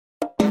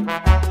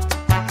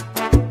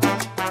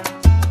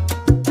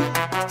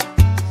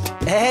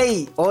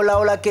Hey,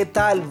 hola, ¿qué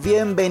tal?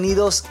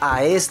 Bienvenidos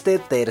a este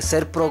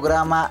tercer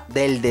programa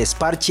del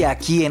Desparche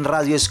aquí en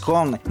Radio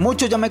Escom.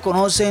 Muchos ya me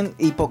conocen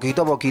y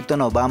poquito a poquito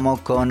nos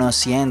vamos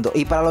conociendo.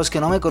 Y para los que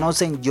no me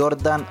conocen,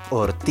 Jordan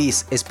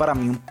Ortiz, es para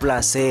mí un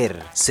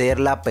placer ser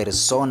la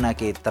persona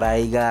que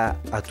traiga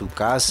a tu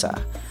casa,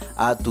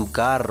 a tu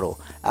carro,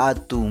 a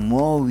tu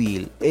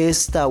móvil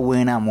esta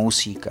buena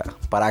música.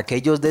 Para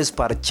aquellos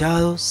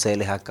desparchados se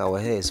les acabó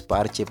ese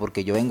desparche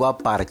porque yo vengo a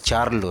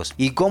parcharlos.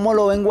 ¿Y cómo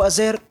lo vengo a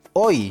hacer?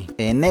 Hoy,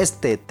 en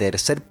este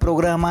tercer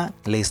programa,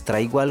 les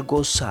traigo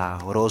algo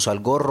sabroso,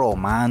 algo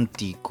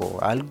romántico,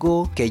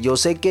 algo que yo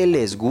sé que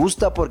les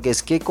gusta, porque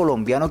es que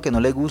colombiano que no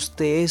le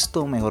guste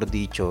esto, mejor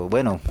dicho,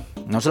 bueno,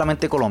 no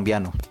solamente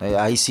colombiano,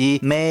 ahí sí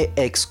me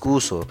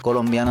excuso,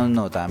 colombianos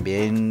no,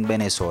 también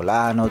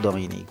venezolanos,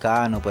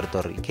 dominicanos,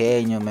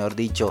 puertorriqueños, mejor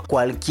dicho,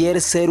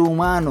 cualquier ser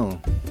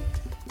humano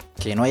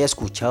que no haya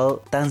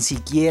escuchado tan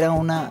siquiera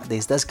una de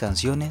estas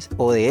canciones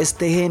o de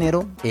este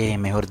género,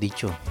 mejor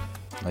dicho,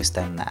 no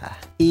está en nada.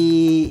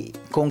 ¿Y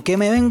con qué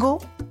me vengo?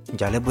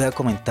 Ya les voy a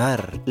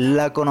comentar.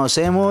 La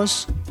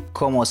conocemos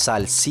como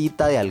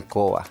salsita de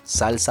alcoba,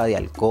 salsa de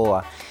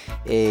alcoba,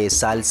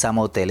 salsa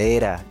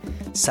motelera,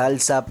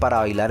 salsa para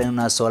bailar en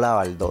una sola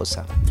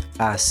baldosa.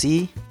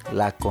 Así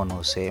la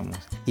conocemos.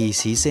 Y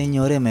sí,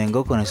 señores, me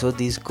vengo con esos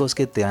discos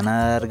que te van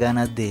a dar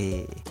ganas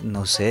de,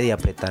 no sé, de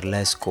apretar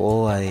la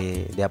escoba,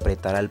 de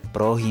apretar al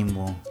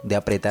prójimo, de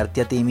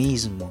apretarte a ti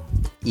mismo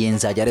y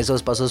ensayar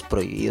esos pasos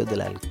prohibidos de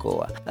la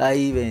alcoba.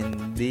 Ay,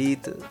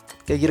 bendito.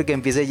 Que quiero que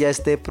empiece ya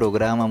este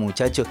programa,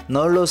 muchachos.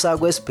 No los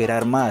hago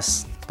esperar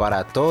más.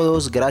 Para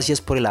todos,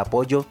 gracias por el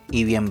apoyo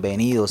y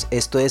bienvenidos.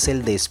 Esto es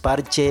el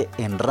Desparche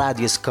en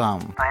Radio Escom.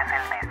 Esto es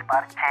el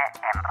Desparche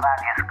en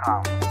Radio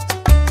Escom.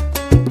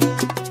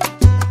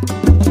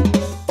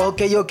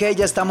 Ok,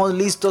 ya estamos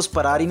listos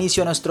para dar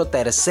inicio a nuestro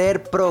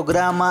tercer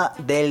programa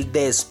del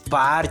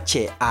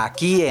Desparche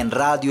aquí en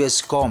Radio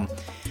Escom.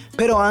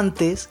 Pero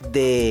antes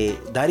de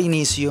dar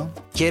inicio,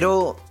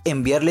 quiero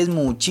enviarles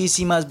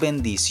muchísimas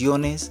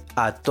bendiciones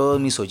a todos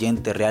mis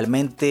oyentes.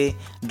 Realmente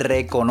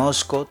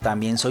reconozco,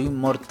 también soy un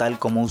mortal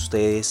como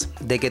ustedes,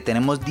 de que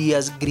tenemos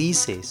días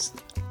grises.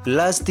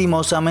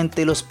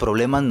 Lastimosamente los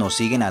problemas nos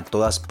siguen a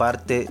todas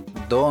partes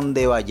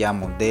donde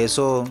vayamos. De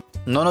eso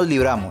no nos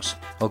libramos,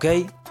 ¿ok?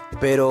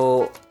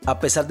 Pero a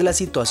pesar de las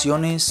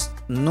situaciones,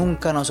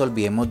 nunca nos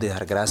olvidemos de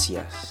dar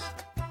gracias,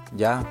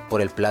 ya,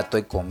 por el plato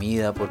de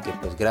comida, porque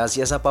pues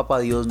gracias a papá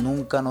Dios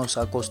nunca nos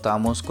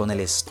acostamos con el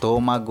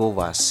estómago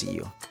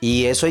vacío.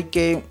 Y eso hay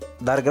que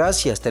dar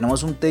gracias.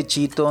 Tenemos un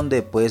techito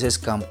donde puedes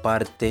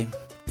escamparte,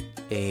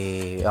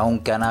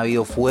 aunque han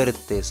habido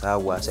fuertes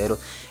aguaceros.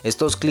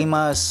 Estos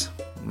climas,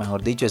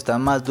 mejor dicho,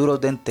 están más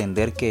duros de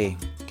entender que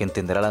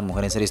entender a las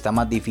mujeres. En serio, está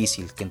más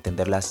difícil que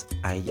entenderlas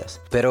a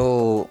ellas. Pero,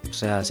 o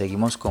sea,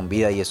 seguimos con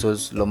vida y eso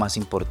es lo más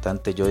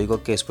importante. Yo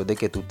digo que después de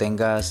que tú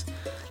tengas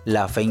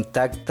la fe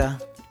intacta,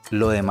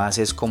 lo demás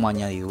es como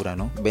añadidura,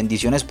 ¿no?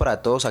 Bendiciones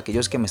para todos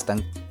aquellos que me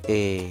están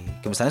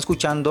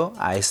escuchando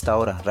a esta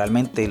hora.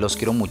 Realmente los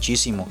quiero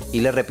muchísimo.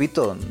 Y les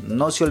repito,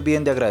 no se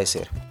olviden de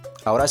agradecer.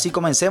 Ahora sí,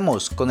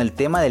 comencemos con el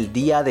tema del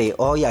día de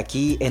hoy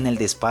aquí en el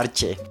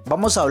Desparche.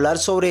 Vamos a hablar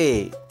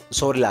sobre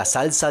la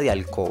salsa de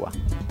alcoba.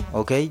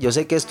 Ok, yo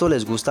sé que esto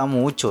les gusta a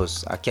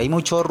muchos. Aquí hay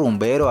mucho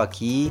rumbero.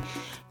 Aquí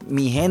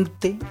mi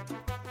gente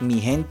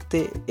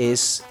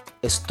es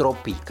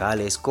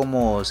tropical, es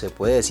como se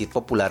puede decir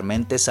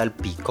popularmente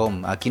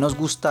salpicón. Aquí nos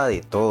gusta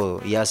de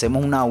todo y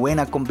hacemos una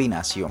buena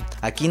combinación.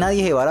 Aquí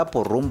nadie se vara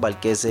por rumba, el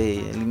que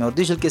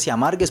se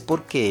amargue es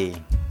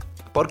porque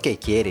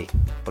quiere,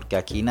 porque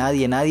aquí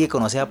nadie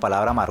conoce la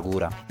palabra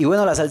amargura. Y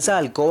bueno, la salsa de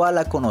alcoba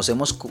la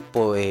conocemos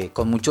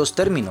con muchos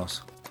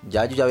términos.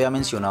 Yo ya había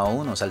mencionado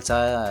uno: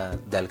 salsa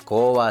de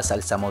alcoba,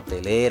 salsa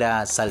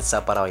motelera,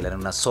 salsa para bailar en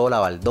una sola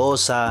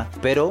baldosa.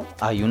 Pero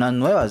hay unas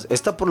nuevas.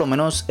 Esta por lo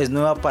menos es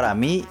nueva para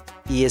mí,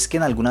 y es que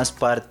en algunas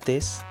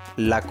partes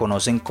la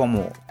conocen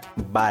como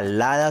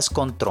baladas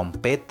con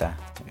trompeta.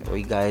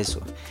 Oiga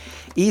eso.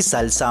 Y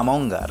salsa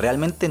monga.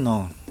 Realmente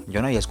no, yo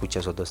no había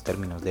escuchado esos dos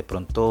términos. De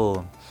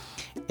pronto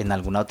en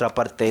alguna otra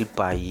parte del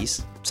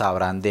país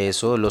sabrán de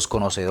eso los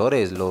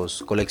conocedores,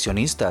 los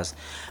coleccionistas.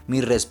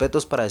 Mis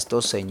respetos para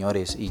estos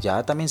señores y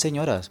ya también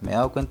señoras. Me he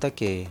dado cuenta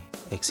que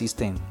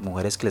existen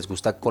mujeres que les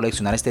gusta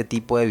coleccionar este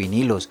tipo de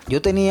vinilos.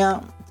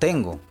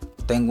 Tengo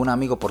un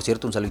amigo, por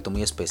cierto, un saludo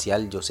muy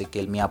especial. Yo sé que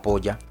él me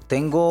apoya.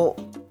 Tengo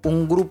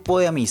un grupo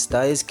de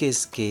amistades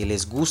que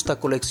les gusta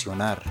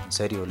coleccionar. En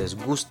serio, les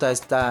gusta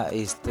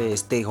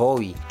este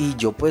hobby. Y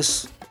yo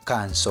pues,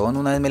 cansón,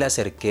 una vez me le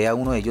acerqué a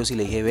uno de ellos y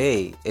le dije: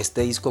 ve,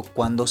 este disco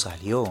 ¿cuándo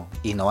salió?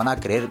 Y no van a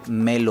creer,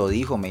 me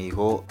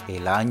dijo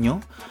el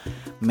año,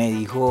 me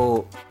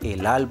dijo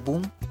el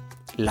álbum,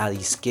 la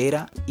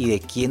disquera y de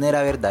quién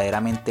era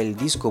verdaderamente el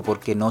disco,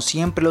 porque no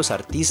siempre los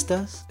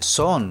artistas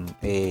son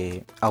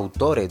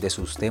autores de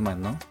sus temas,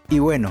 ¿no? Y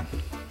bueno,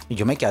 Y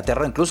yo me quedé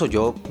aterrado, incluso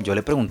yo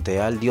le pregunté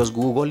al dios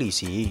Google y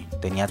sí,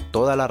 tenía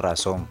toda la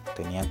razón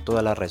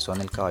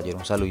el caballero,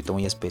 un saludito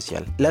muy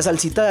especial. La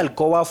salsita de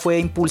alcoba fue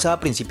impulsada a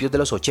principios de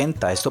los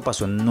 80, esto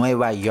pasó en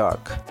Nueva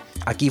York.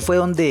 Aquí fue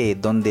donde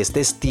este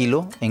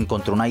estilo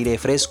encontró un aire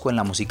fresco en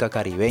la música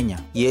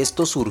caribeña. Y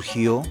esto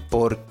surgió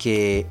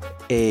porque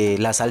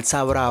la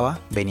salsa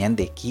brava venía en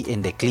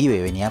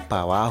declive, venía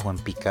para abajo, en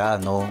picada.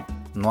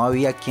 No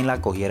había quien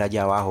la cogiera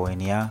allá abajo,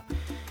 venía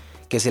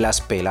que se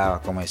las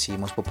pelaba, como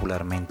decimos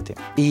popularmente.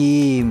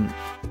 Y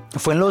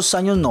fue en los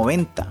años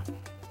 90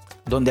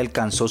 donde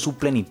alcanzó su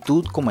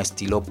plenitud como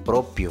estilo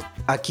propio.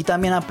 Aquí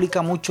también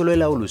aplica mucho lo de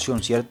la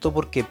evolución, ¿cierto?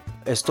 Porque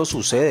esto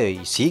sucede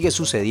y sigue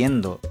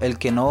sucediendo. El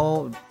que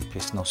no,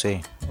 pues no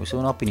sé, es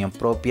una opinión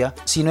propia.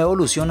 Si no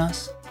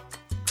evolucionas,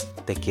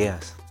 te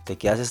quedas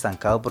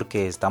estancado,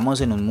 porque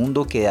estamos en un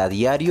mundo que a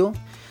diario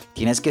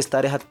tienes que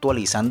estar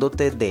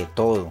actualizándote de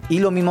todo. Y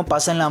lo mismo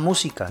pasa en la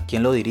música,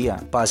 ¿quién lo diría?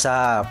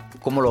 Pasa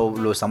como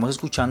lo estamos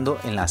escuchando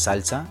en la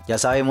salsa. Ya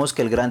sabemos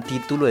que el gran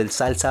título es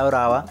salsa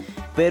brava,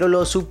 pero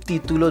los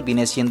subtítulos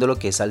viene siendo lo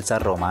que es salsa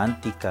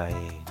romántica,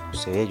 no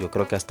sé, yo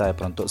creo que hasta de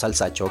pronto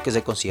salsa choque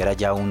se considera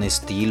ya un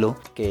estilo,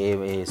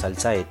 que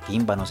salsa de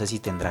timba, no sé si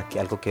tendrá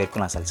algo que ver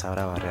con la salsa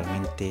brava,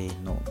 realmente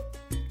no.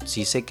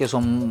 Sí sé que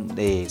son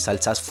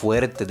salsas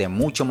fuertes, de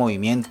mucho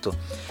movimiento,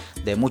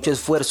 de mucho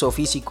esfuerzo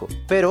físico,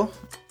 pero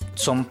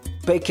son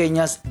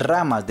pequeñas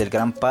ramas del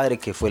gran padre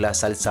que fue la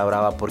salsa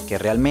brava, porque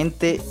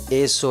realmente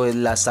eso es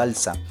la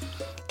salsa.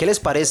 ¿Qué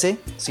les parece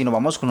si nos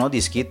vamos con unos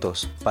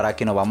disquitos para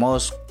que nos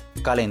vamos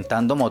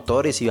calentando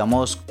motores y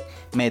vamos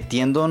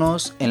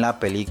metiéndonos en la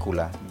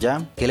película,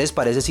 ¿ya? ¿Qué les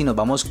parece si nos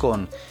vamos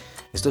con...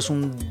 Esto es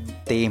un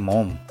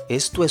temón.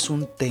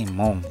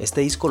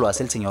 Este disco lo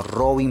hace el señor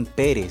Robin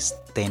Pérez.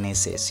 Te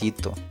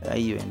necesito.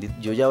 Ay, bendito.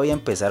 Yo ya voy a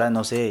empezar a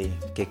no sé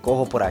qué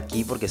cojo por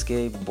aquí, porque es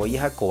que voy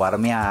a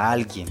jacobarme a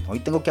alguien. Hoy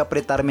tengo que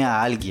apretarme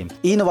a alguien.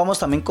 Y nos vamos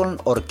también con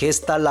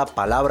Orquesta La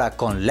Palabra,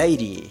 con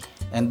Lady.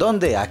 ¿En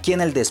dónde? Aquí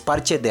en el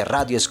Desparche de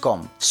Radio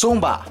Escom.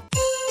 ¡Zumba!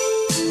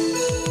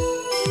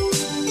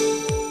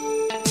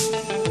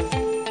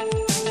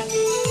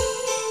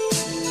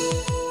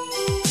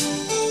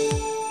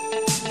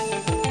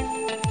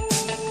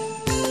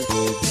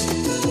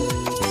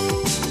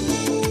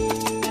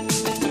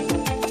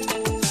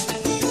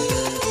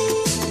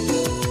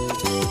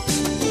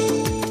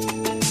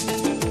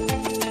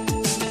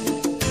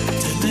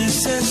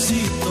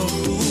 Necesito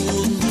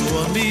junto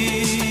a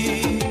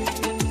mí,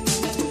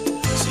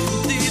 sin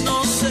ti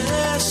no sé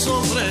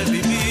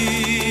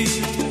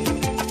sobrevivir.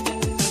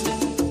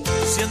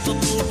 Siento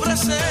tu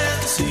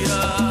presencia,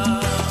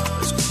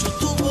 escucho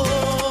tu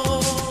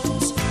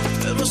voz,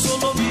 pero es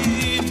solo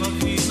mi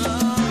imaginación.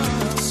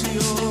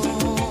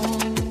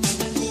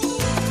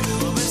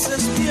 Pero a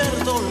veces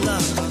pierdo la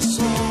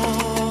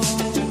razón.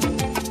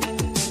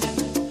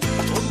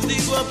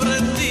 Contigo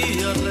aprendí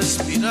a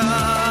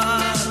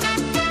respirar.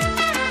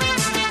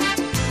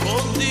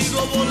 Contigo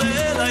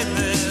volé la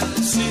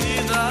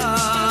inmensidad.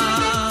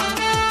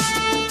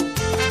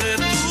 De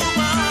tu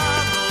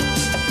mano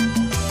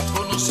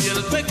conocí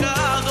el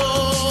pecado.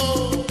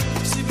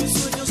 Si mis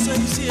sueños se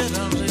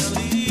hicieran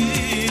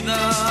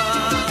realidad,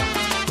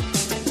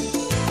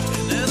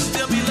 tenerte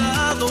a mi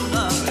lado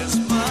una vez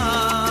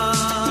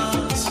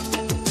más,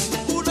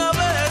 una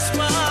vez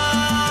más.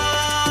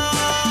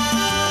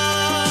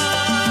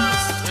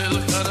 El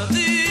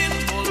jardín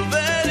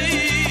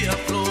volvería a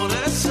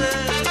florecer.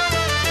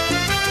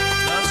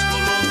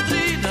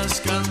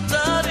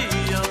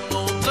 Cantarían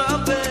otra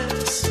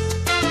vez,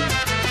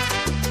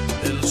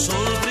 el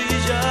sol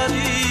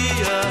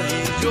brillaría y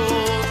yo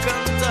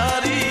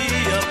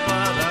cantaría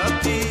para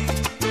ti,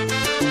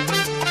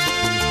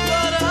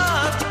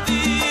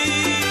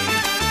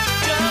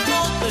 ya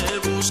no te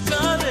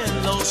buscaré en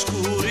la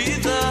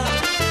oscuridad.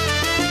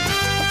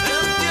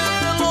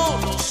 Entiéndelo,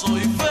 no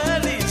soy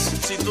feliz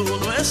si tú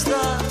no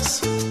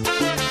estás.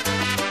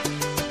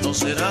 No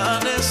será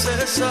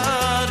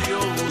necesario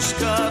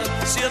buscar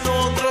si en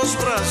otros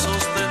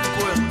brazos te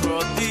encuentro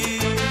a ti,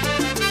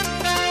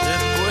 te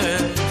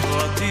encuentro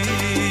a ti.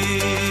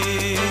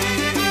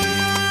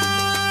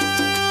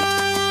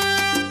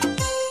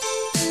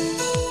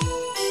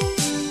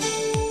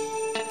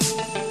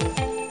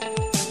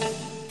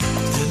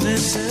 Te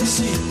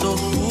necesito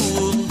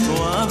junto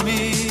a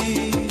mí.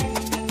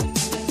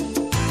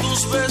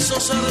 Tus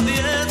besos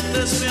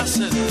ardientes me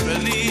hacen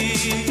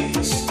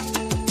feliz.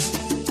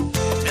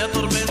 Me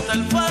atormenta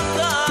el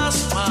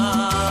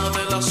fantasma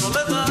de la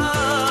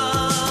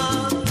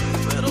soledad,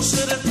 pero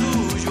seré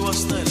tuyo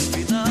hasta el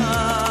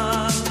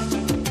final.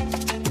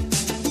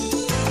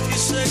 Y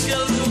sé que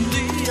algún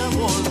día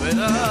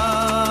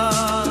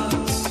volverás.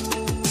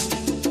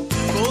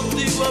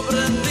 Contigo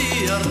aprendí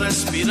a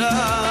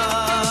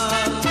respirar.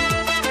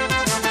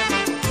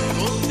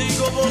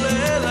 Contigo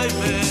volé la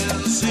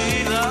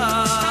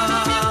inmensidad.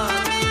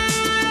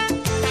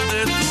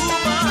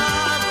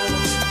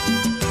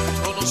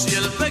 Si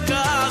el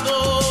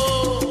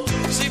pecado,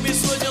 si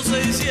mis sueños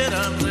se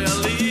hicieran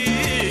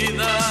realidad,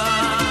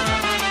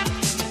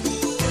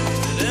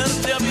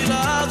 tenerte a mi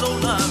lado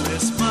una vez.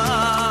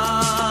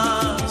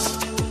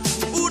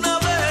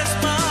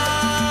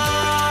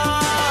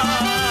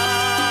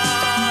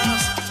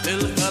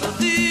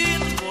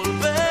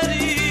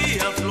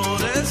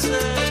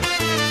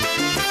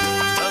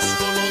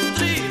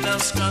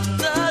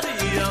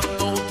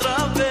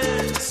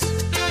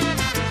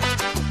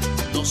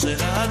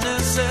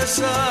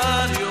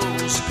 necesario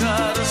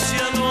buscar si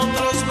en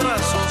otros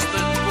brazos te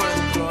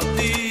encuentro a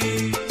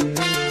ti,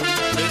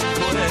 te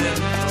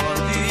encuentro a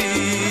ti.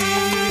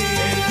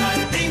 El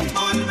jardín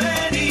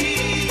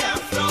volvería a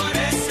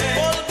florecer.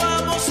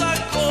 Volvamos a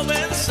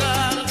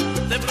comenzar,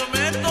 te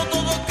prometo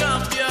todo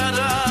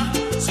cambiará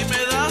si me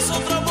das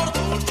otra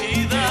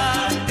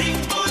oportunidad. El jardín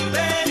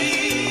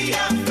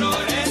volvería a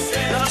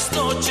florecer. Las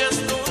noches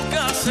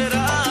nunca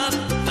serán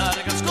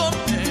largas con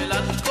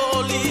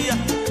melancolía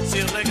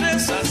si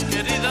regresas,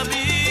 querida mía.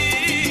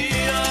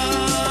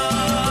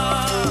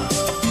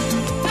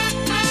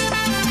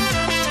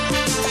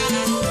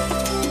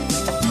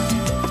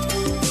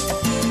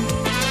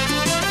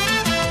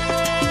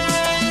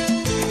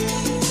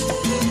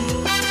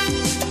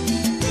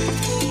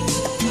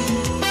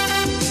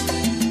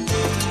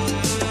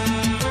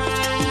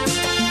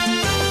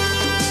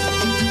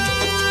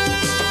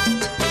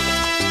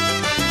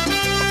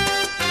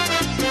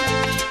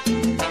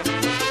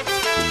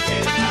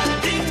 El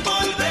jardín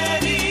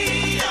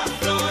volvería a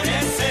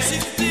florecer.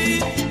 Sin ti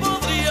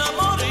podría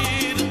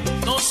morir,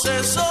 no sé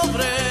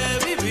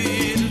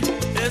sobrevivir,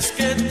 es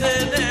que te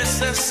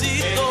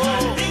necesito. El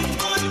jardín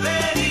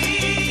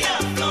volvería a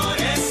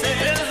florecer.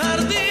 El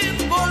jardín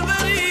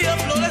volvería a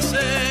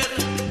florecer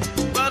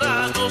para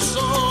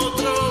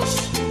nosotros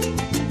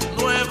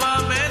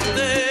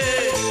nuevamente.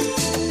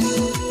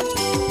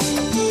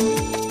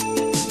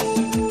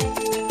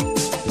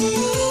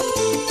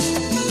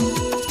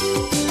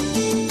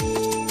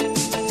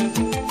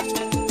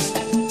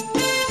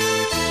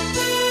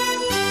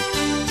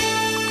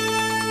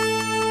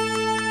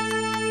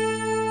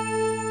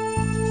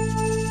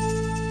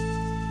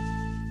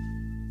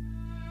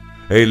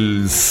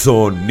 El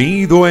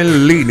sonido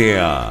en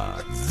línea.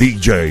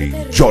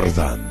 DJ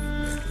Jordan.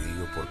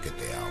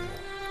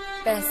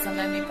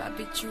 Bésame, mi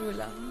papi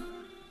chulo.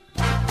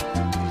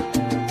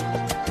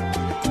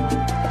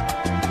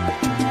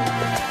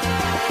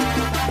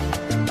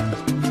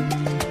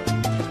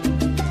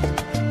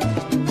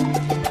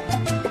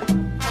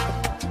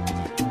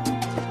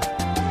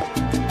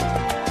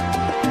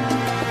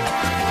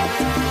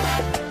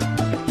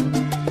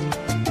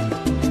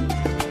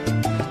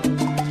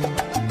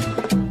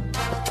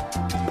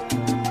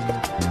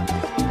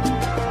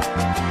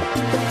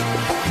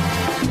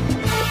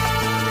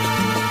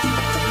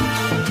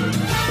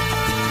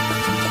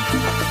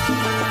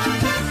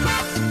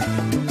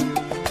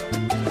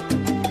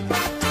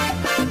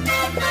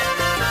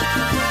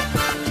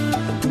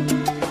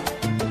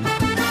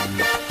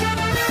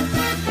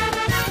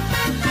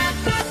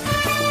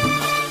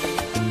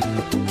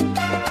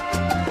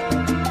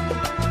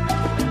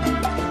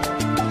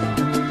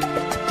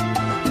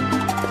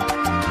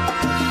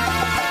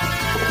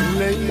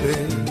 Lady,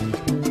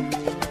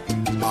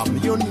 I'm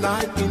your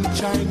knight in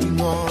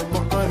shining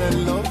armor, and I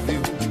love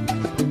you.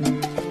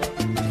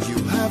 You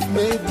have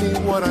made me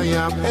what I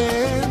am,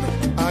 and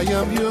I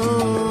am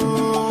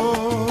yours.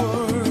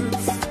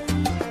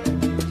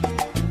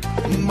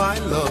 My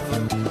love,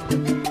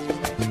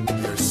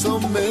 there's so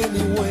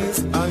many ways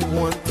I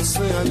want to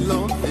say I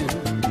love you.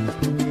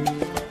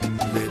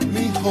 Let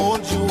me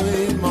hold you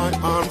in my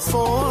arms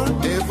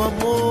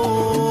forevermore.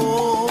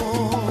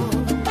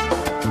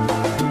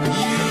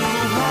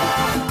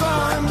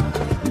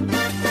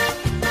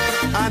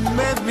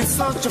 Made me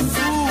such a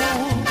fool.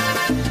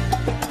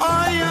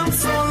 I am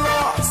so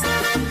lost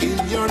in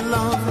your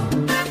love.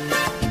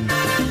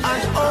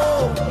 And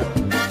oh,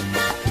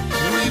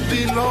 we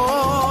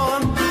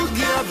belong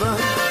together.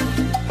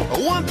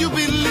 Won't you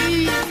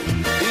believe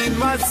in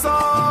my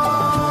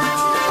song?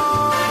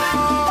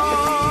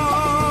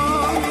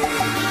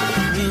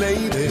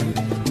 Lady,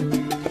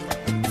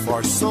 for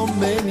so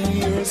many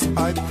years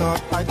I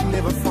thought I'd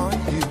never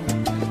find you.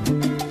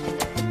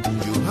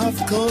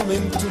 Have come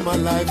into my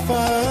life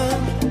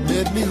and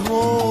made me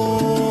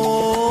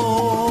whole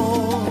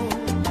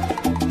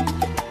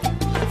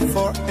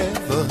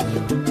forever.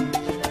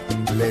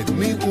 Let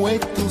me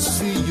wait to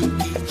see you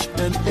each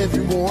and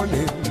every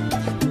morning.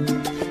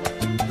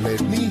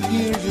 Let me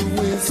hear you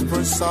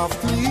whisper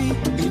softly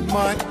in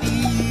my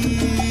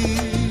ear.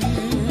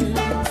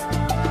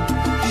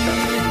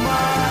 In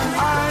my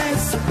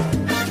eyes,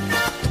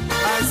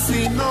 I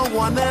see no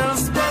one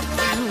else but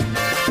you.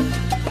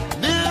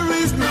 There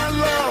is no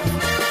love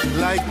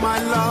like my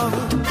love.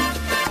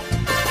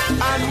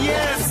 And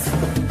yes,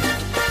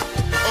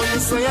 oh you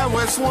say I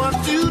always want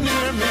you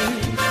near me.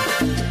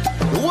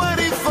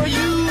 Waiting for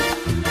you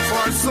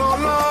for so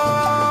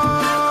long.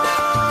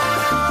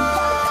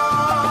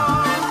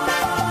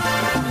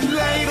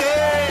 Lady,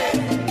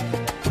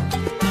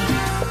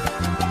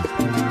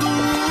 tú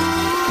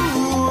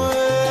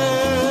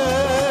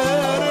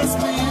eres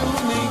mi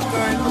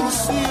única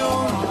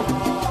ilusión.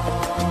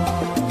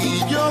 Y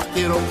yo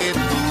quiero que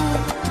tú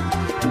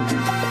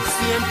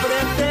siempre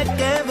te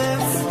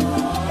quedes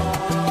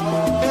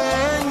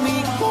en mi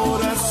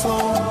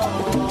corazón.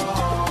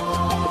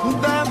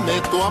 Dame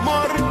tu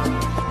amor,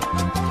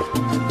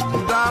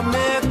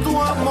 dame tu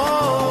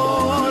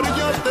amor.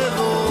 Yo te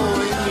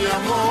doy mi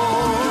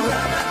amor,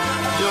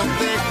 yo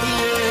te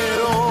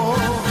quiero.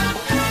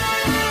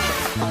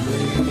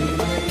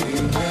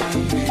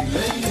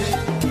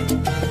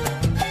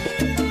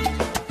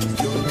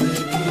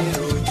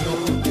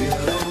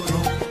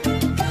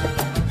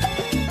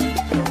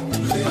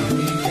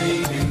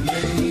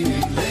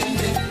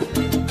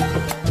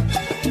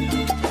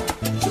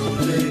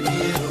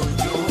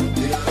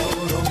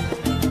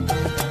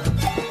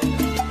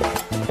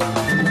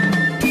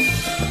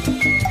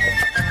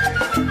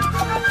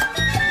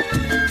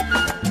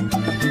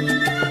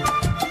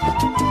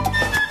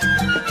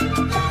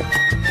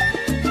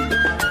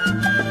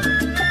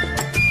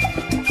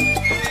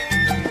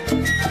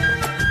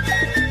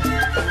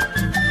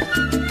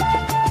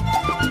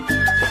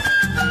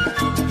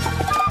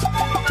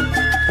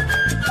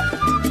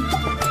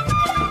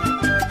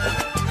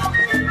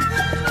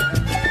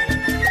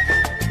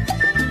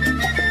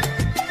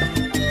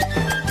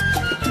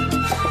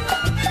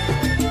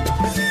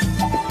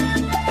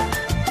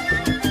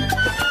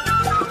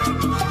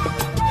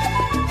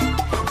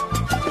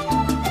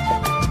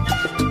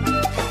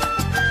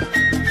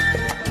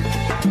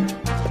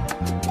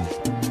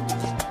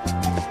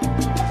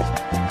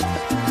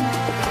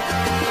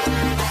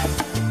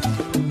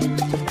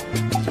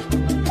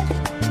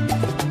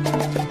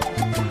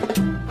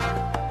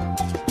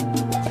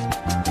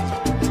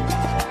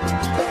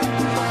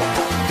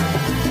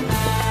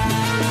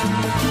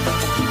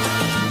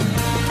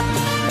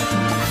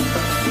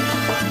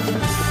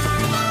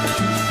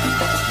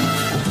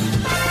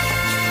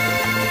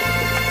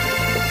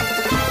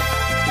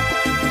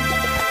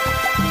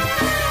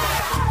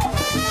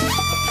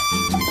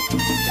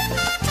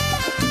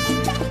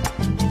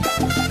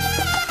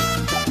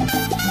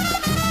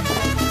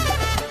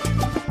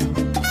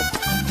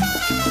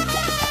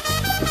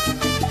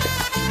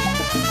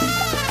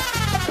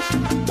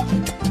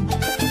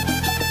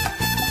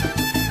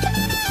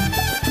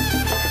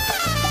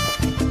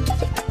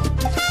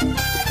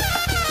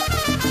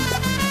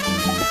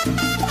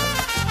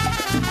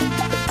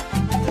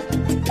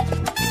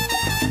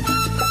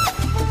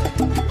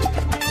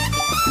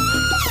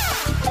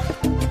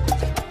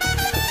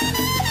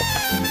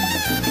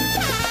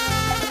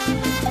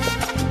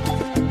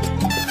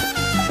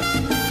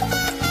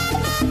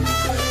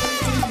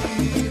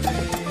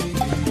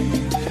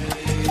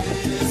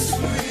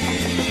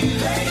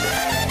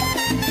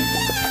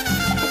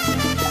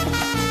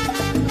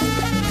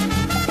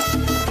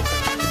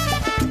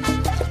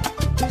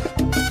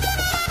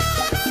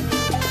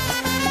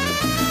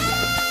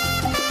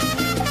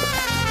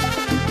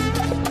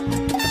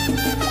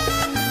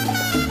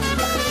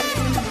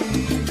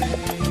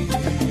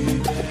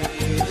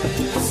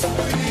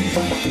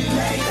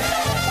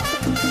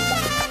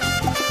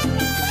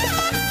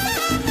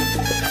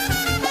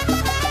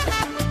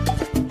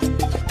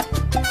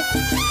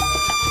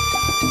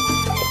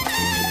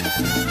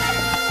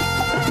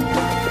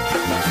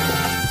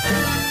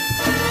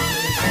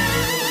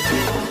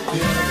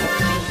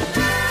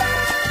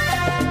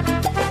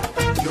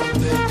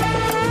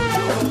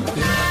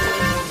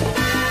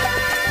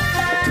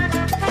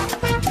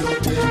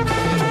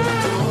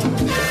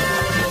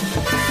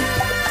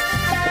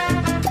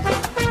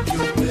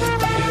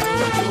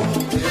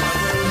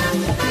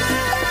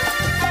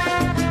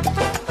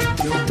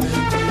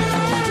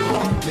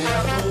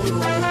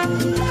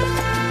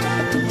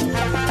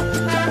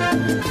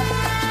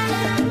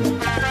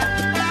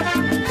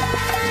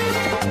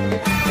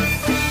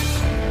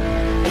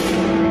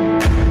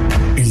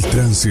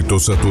 Tránsito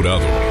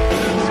saturado.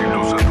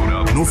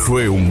 No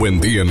fue un buen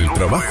día en el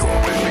trabajo.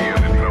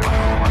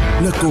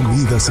 La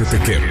comida se te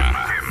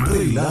quema.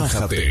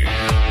 Relájate.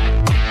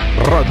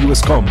 Radio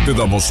Scum. Te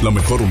damos la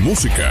mejor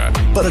música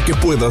para que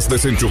puedas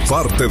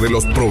desenchufarte de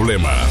los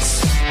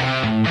problemas.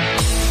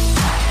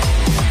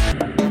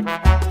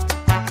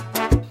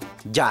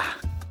 Ya,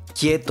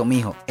 quieto,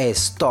 mijo.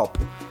 Stop.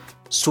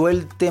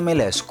 Suélteme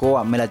la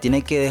escoba, me la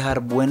tiene que dejar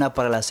buena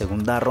para la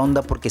segunda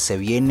ronda porque se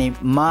viene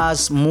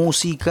más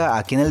música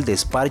aquí en el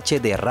Desparche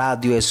de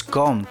Radio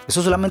Scum.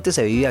 Eso solamente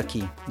se vive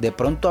aquí. De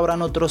pronto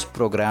habrán otros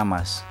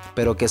programas,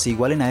 pero que se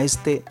igualen a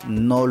este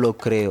no lo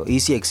creo. Y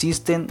si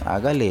existen,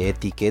 hágale,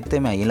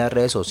 etiquéteme ahí en las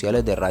redes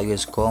sociales de Radio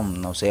Scum.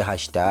 No sé,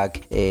 hashtag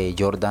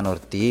Jordan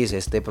Ortiz,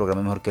 este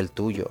programa es mejor que el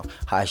tuyo.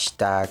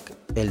 Hashtag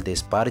el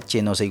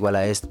Desparche no se iguala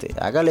a este.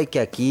 Hágale que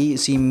aquí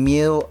sin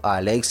miedo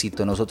al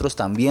éxito nosotros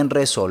también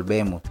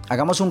resolvemos.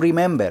 Hagamos un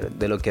remember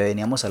de lo que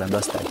veníamos hablando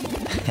hasta aquí.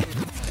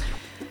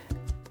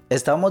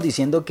 Estábamos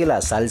diciendo que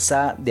la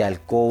salsa de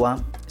alcoba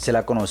se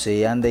la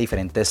conocían de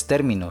diferentes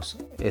términos.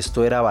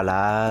 Esto era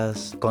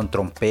baladas con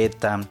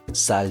trompeta,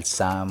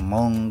 salsa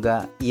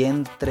monga y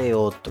entre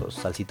otros,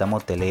 salsita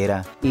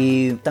motelera.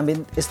 Y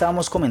también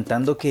estábamos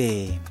comentando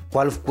que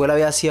cuál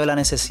había sido la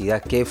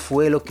necesidad, qué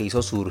fue lo que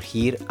hizo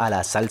surgir a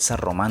la salsa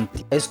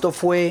romántica. Esto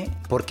fue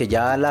porque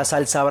ya la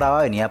salsa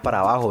brava venía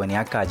para abajo,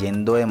 venía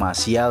cayendo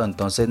demasiado,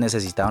 entonces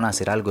necesitaban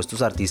hacer algo.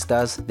 Estos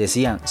artistas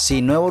decían,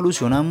 si no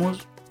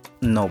evolucionamos,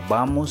 nos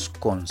vamos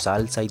con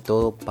salsa y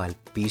todo pa'l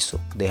piso,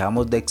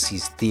 dejamos de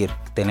existir,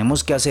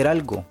 tenemos que hacer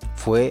algo,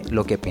 fue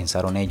lo que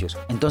pensaron ellos.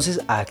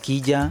 Entonces aquí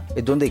ya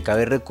es donde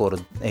cabe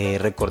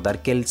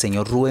recordar que el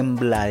señor Rubén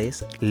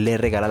Blades le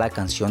regala la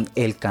canción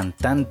El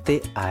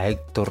Cantante a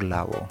Héctor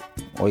Lavoe.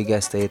 Oiga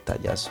este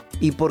detallazo.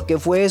 ¿Y por qué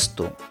fue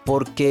esto?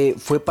 Porque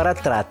fue para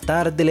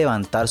tratar de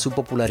levantar su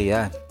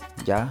popularidad,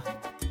 ¿ya?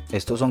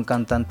 Estos son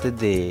cantantes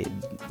de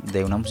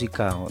una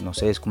música, no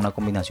sé, es como una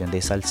combinación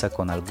de salsa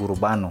con algo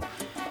urbano.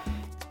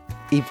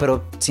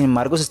 Pero sin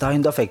embargo se estaba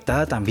viendo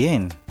afectada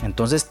también.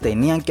 Entonces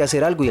tenían que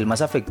hacer algo y el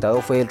más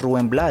afectado fue el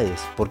Rubén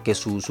Blades, porque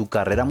su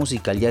carrera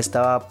musical ya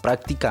estaba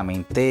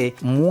prácticamente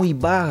muy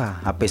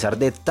baja a pesar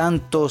de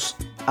tantos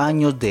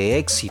años de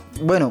éxito.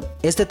 Bueno,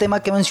 este tema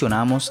que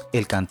mencionamos,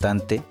 El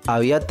Cantante,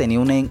 había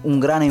tenido un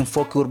gran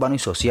enfoque urbano y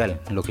social,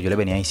 lo que yo le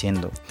venía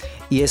diciendo.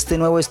 Y este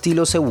nuevo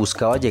estilo se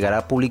buscaba llegar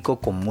al público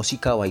con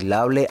música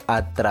bailable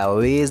a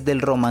través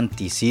del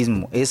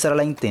romanticismo. Esa era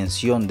la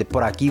intención.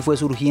 Por aquí fue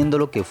surgiendo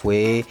lo que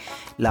fue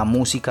la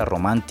música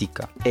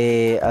romántica.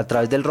 A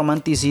través del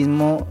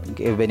romanticismo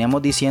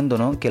veníamos diciendo,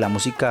 ¿no?, que la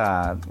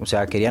música, o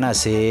sea,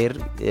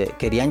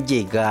 querían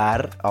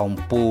llegar a un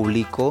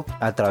público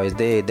a través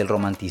del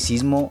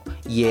romanticismo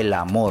y el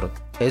amor.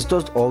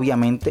 Estos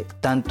obviamente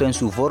tanto en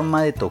su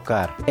forma de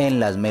tocar, en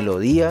las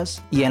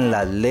melodías y en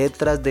las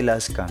letras de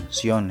las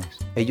canciones.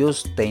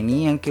 Ellos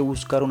tenían que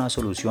buscar una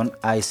solución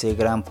a ese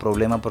gran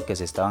problema porque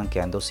se estaban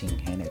quedando sin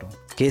género.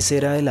 ¿Qué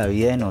será de la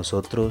vida de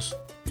nosotros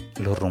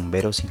los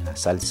rumberos sin la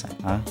salsa?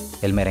 ¿Ah?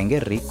 El merengue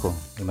es rico,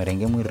 el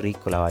merengue es muy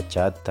rico, la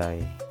bachata,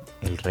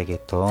 el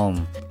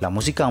reggaetón, la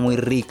música muy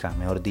rica,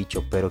 mejor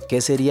dicho, pero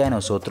 ¿qué sería de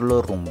nosotros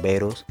los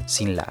rumberos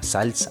sin la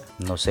salsa?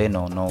 No sé,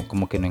 no,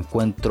 como que no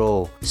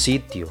encuentro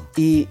sitio.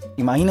 Y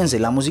imagínense,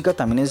 la música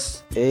también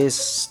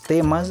es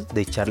temas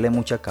de echarle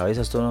mucha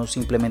cabeza. Esto no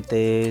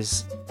simplemente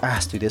es,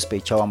 estoy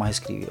despechado, vamos a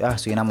escribir,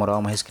 estoy enamorado,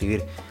 vamos a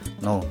escribir.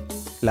 No,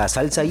 la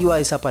salsa iba a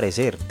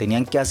desaparecer,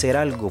 tenían que hacer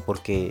algo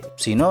porque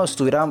si no,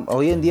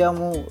 hoy en día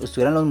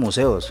estuvieran los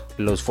museos,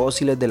 los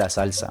fósiles de la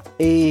salsa.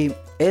 Y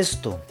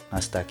esto,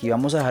 hasta aquí,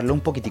 vamos a dejarlo un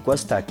poquitico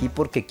hasta aquí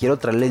porque quiero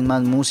traerles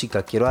más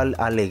música, quiero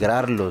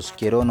alegrarlos,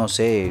 no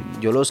sé,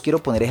 yo los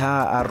quiero poner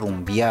a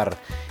rumbear,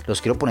 los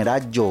quiero poner a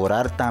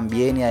llorar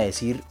también y a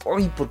decir,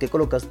 ¡ay! ¿Por qué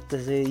colocaste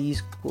ese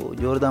disco,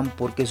 Jordan?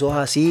 ¿Por qué sos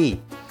así?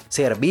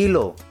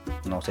 Servilo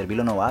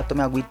no va,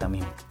 tome agüita,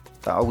 mijo.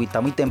 Agüita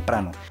muy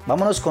temprano.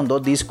 Vámonos con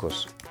 2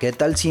 discos. ¿Qué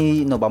tal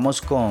si nos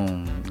vamos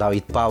con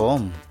David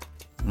Pavón?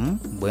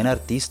 Buen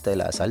artista de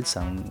la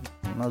salsa,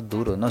 unos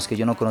duros. No, es que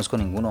yo no conozco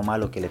ninguno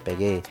malo que le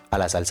pegue a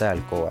la salsa de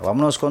alcoba.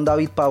 Vámonos con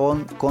David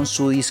Pavón con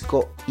su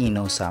disco Y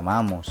Nos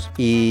Amamos.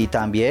 Y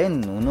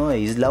también uno de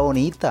Isla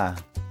Bonita.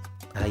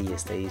 Ay,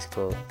 este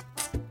disco,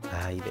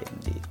 ay,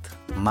 bendito.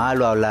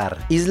 malo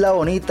hablar. Isla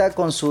Bonita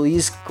con su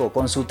disco,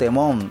 con su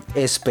temón,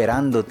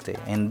 Esperándote.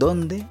 ¿En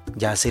dónde?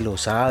 Ya se lo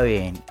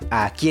saben.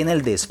 Aquí en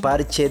el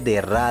Desparche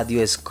de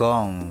Radio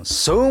Escom.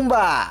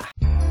 ¡Zumba!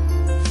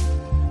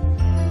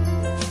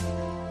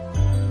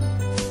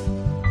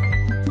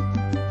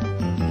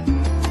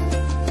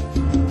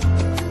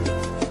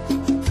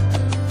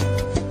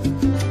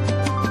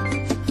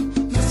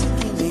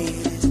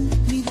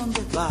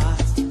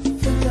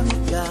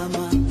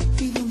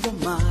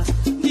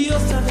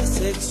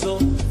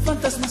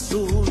 Fantasma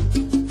azul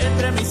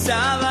entre mis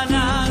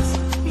sábanas,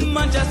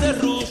 manchas de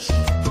rouge,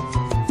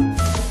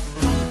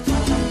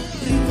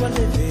 ritual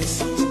de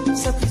besos,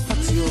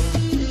 satisfacción,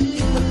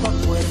 cuerpo a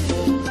cuerpo,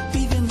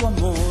 pidiendo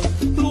amor.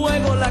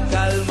 Luego la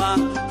calma,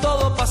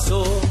 todo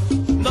pasó,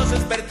 nos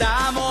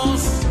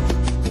despertamos,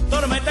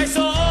 tormenta y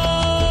sol.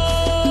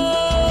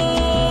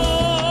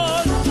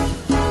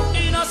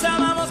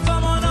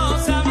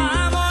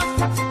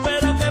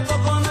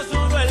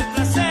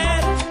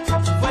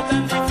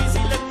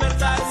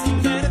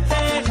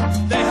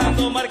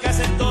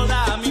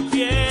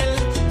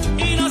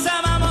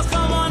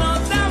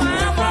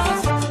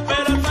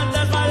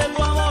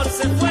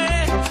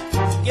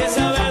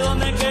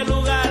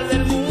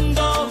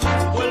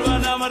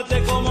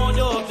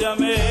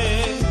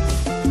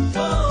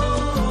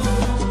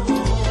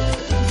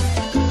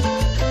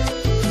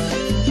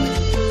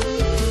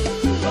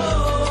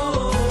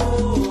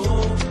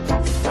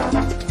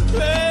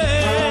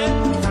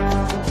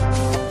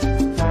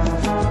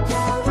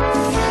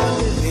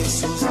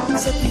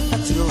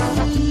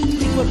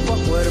 Cuerpo a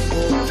cuerpo,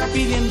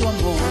 pidiendo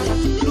amor.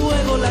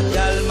 Luego la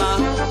calma,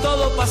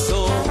 todo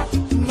pasó.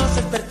 Nos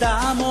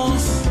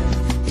despertamos,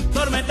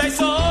 tormenta y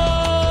sol.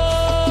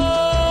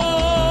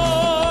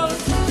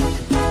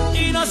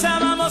 Y nos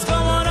amamos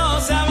como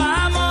nos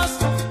amamos,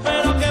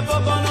 pero que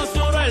poco nos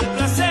duró el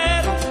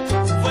placer.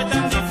 Fue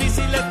tan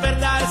difícil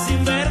despertar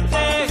sin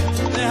verte,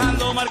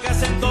 dejando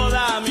marcas en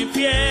toda mi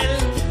piel.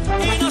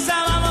 Y nos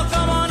amamos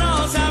como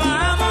nos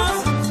amamos,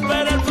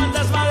 pero el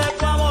fantasma de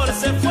tu amor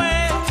se fue.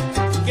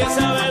 ¿Quién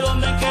sabe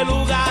dónde, en qué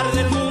lugar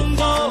del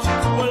mundo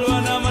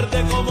vuelvan a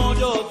amarte como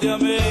yo te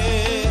amé?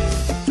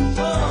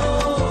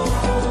 Oh,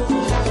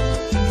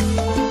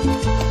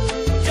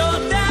 yo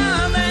te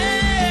amé.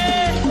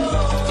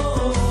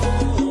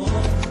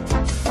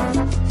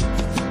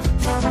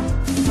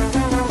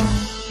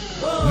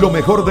 Lo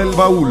mejor del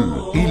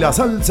baúl y la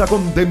salsa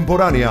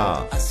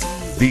contemporánea.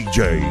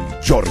 DJ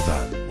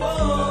Jordan.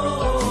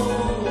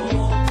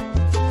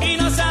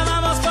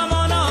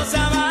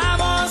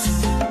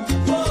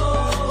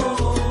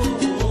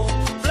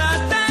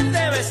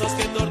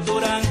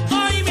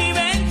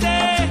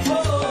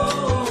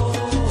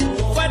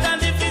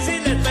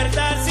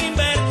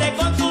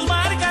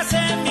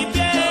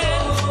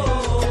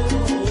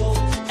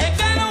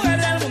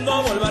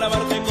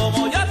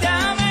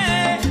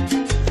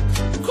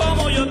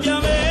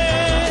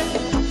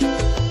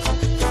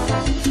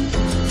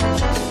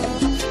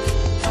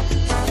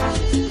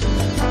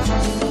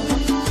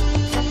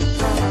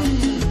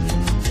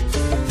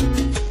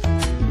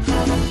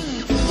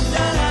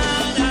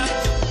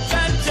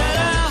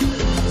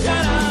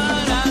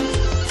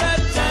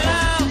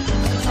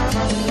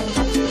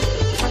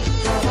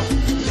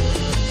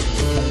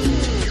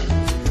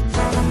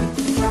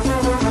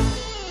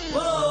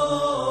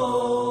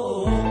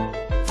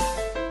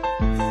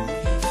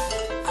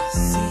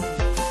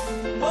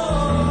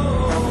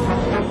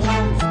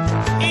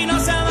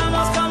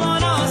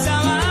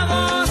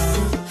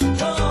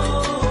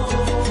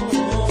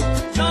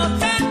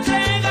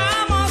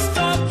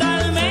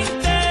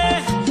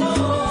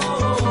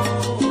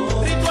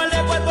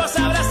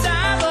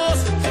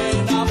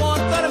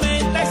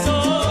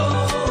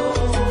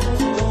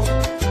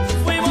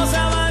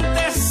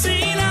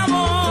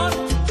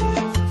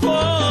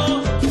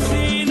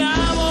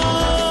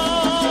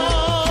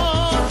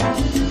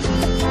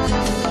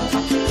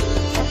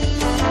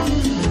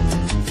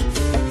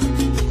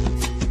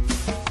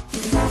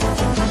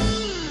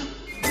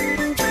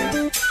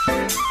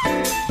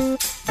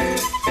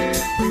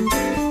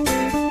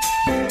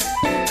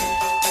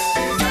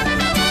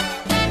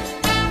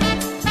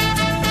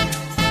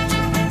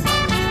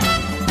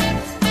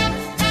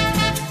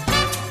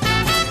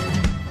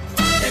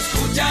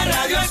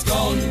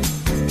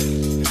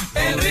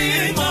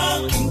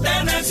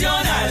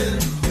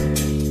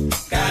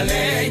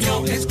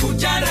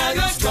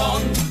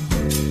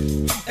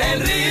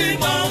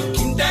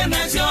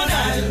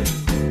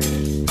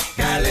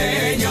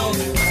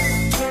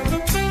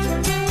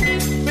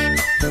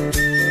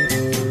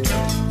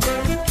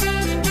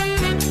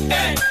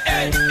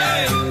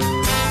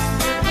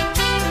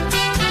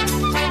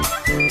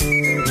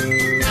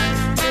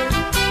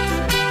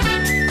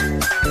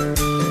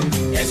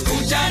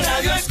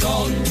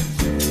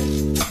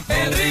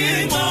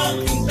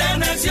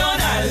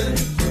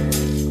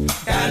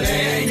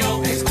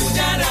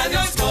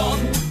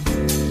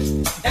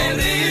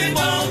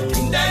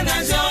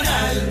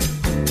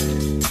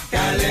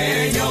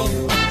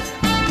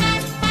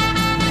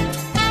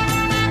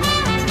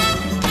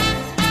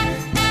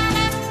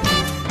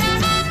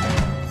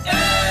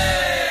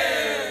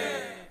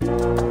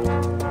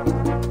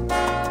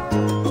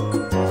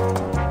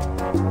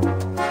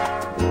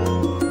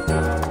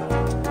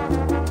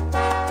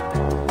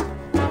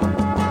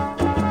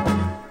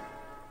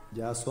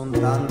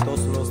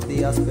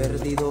 te has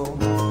perdido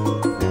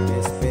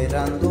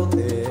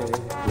esperándote.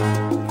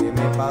 Que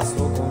me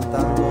paso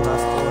contando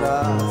las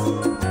horas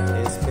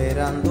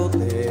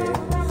esperándote.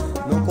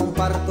 No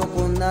comparto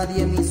con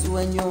nadie mis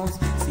sueños,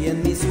 si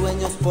en mis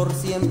sueños por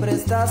siempre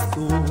estás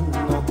tú.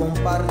 No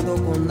comparto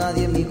con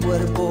nadie mi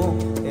cuerpo,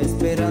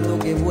 esperando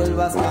que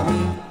vuelvas a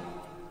mí.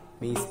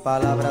 Mis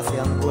palabras se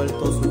han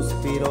vuelto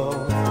suspiros,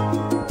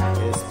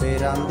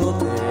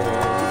 esperándote.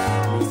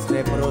 Mis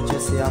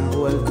reproches se han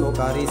vuelto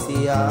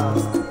caricias,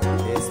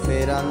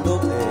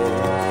 esperándote.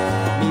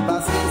 Mi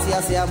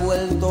paciencia se ha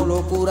vuelto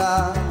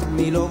locura,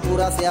 mi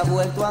locura se ha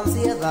vuelto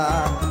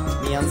ansiedad.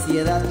 Mi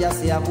ansiedad ya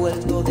se ha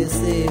vuelto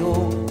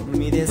deseo,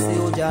 mi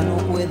deseo ya no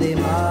puede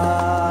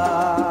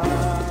más.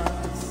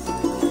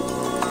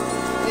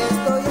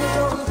 Estoy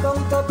hecho un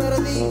tonto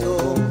perdido,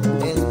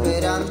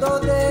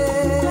 esperándote.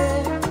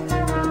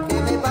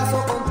 Que me paso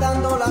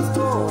contando las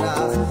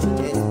horas,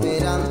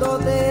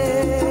 esperándote.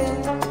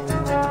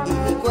 Y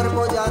mi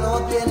cuerpo ya no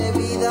tiene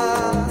vida,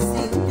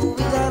 sin tu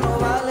vida no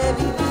vale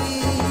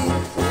vivir.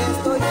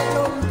 Estoy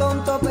hecho un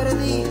tonto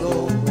perdido,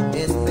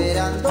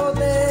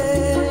 esperándote.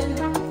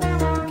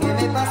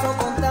 Paso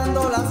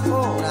contando las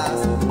horas.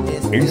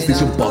 Este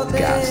es un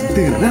podcast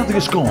de Radio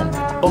Escom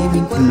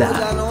Online.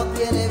 Ya no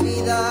tiene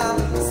vida,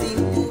 sin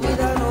tu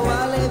vida no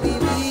vale vivir.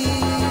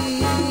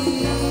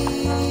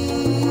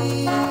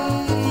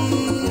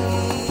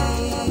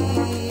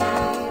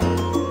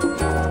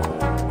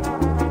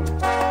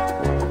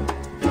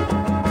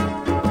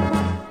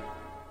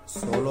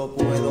 Solo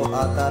puedo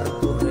atar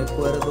tu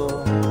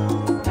recuerdo,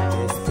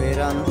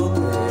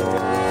 esperándote.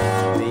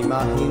 Me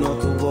imagino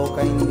tu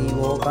boca en mi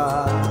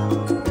boca,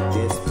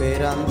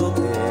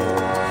 esperándote.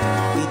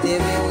 Y te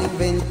veo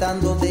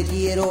inventando te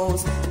quiero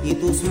y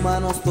tus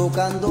manos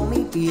tocando mi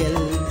piel.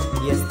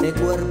 Y este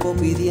cuerpo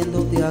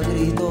pidiéndote a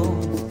gritos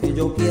que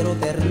yo quiero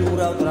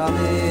ternura otra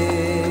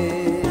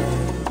vez.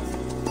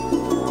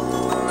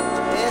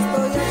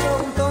 Estoy hecho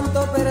un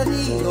tonto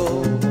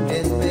perdido,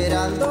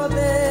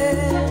 esperándote.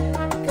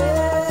 Que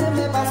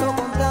me paso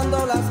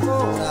contando las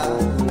horas,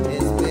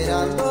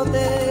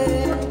 esperándote.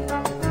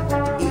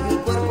 Y mi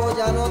cuerpo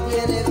ya no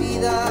tiene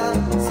vida,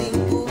 sin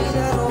tu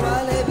vida no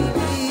vale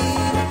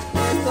vivir.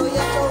 Estoy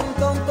hecho un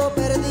tonto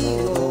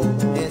perdido,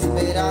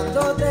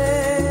 esperándote.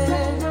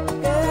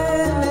 Que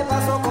me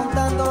paso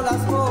contando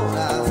las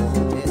horas,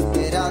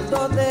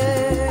 esperándote.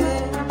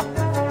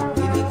 Y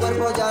mi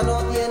cuerpo ya no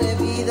tiene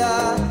vida,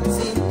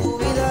 sin tu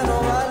vida no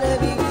vale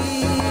vivir.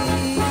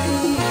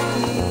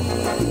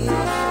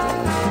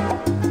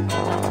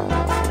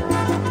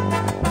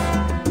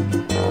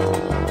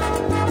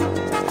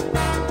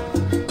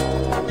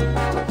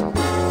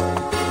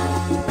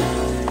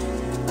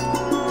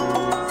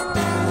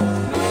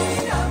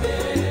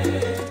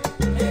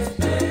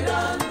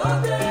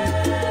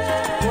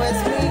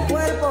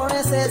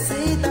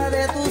 Necesita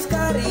de tus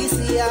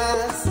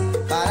caricias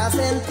para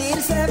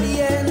sentirse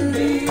bien.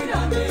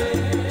 Mírame,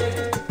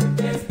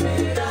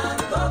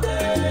 esperándote.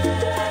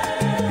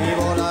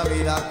 Vivo la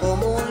vida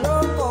como un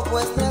loco,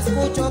 pues no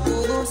escucho tu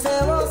dulce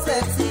voz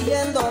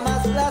exigiendo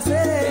más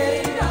placer.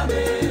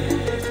 Mírame,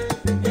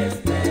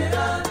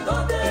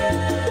 esperándote.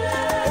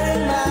 Te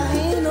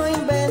imagino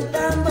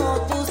inventando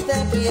tus te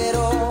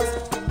quiero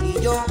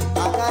y yo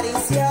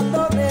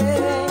acariciándote.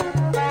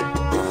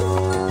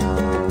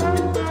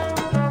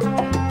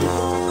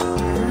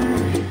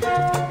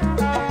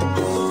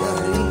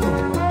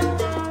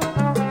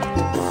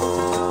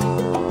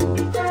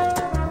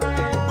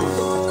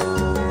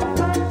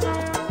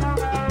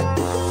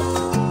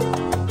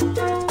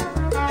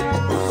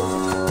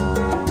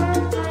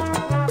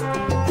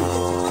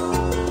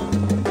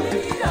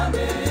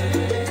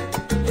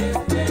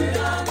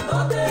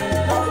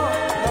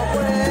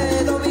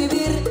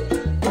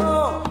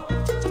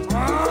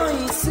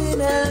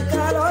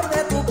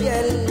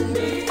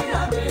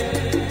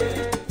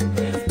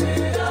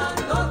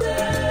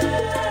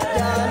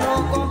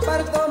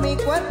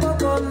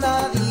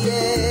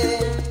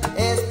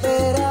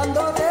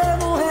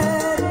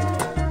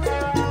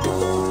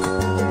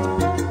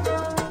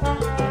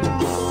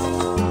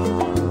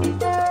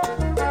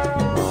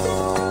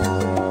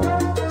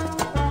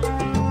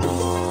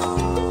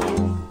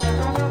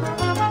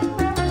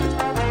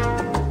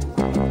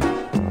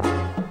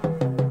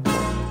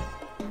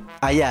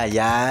 Ay, ay,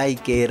 ay,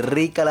 qué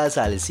rica la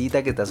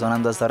salsita que está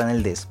sonando hasta ahora en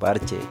el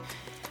desparche.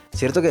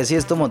 Cierto que sí,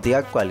 esto motiva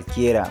a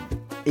cualquiera.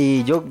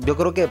 Y yo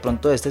creo que de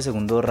pronto de este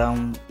segundo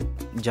round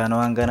ya no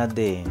dan ganas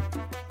de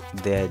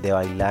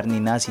bailar ni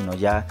nada, sino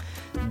ya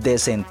de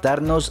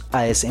sentarnos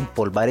a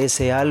desempolvar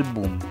ese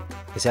álbum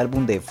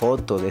de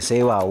fotos, de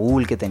ese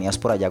baúl que tenías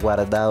por allá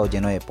guardado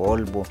lleno de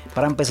polvo,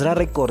 para empezar a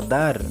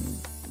recordar.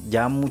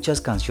 Ya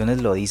muchas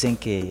canciones lo dicen,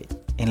 que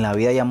en la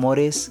vida hay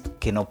amores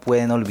que no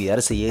pueden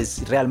olvidarse, y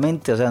es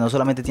realmente, o sea, no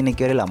solamente tiene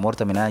que ver el amor,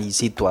 también hay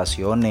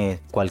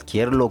situaciones,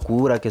 cualquier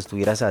locura que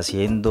estuvieras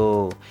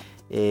haciendo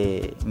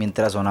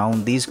mientras sonaba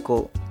un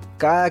disco,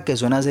 cada que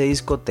suena ese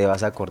disco te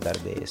vas a acordar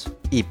de eso.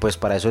 Y pues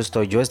para eso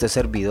estoy yo, este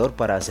servidor,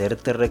 para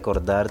hacerte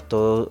recordar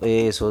todos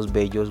esos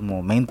bellos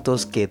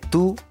momentos que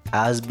tú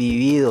has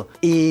vivido.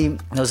 Y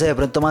no sé, de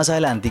pronto más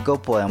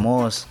adelantico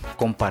podemos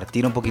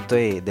compartir un poquito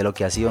de lo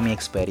que ha sido mi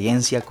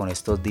experiencia con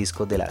estos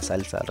discos de la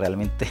salsa.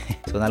 Realmente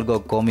son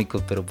algo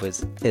cómicos, pero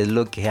pues es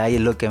lo que hay,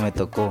 es lo que me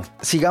tocó.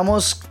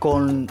 Sigamos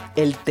con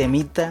el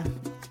temita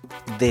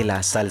de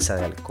la salsa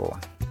de alcoba.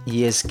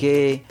 Y es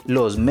que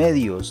los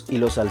medios y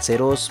los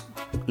salseros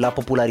la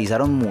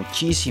popularizaron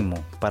muchísimo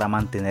para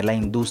mantener la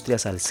industria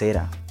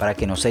salsera, para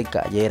que no se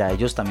cayera.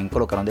 Ellos también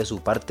colocaron de su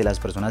parte, las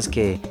personas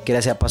que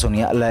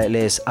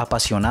les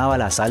apasionaba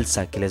la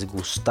salsa, que les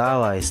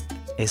gustaba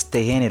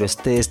este género,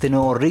 este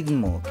nuevo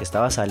ritmo que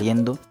estaba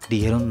saliendo,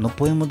 dijeron: no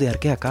podemos dejar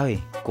que acabe,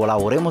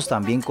 colaboremos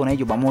también con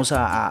ellos, vamos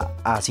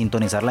a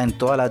sintonizarla en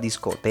todas las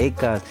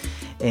discotecas,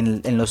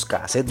 en los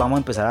cassettes, vamos a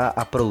empezar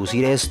a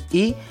producir esto.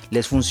 Y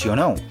les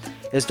funcionó.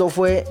 Esto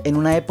fue en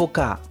una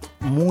época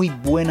muy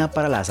buena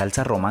para la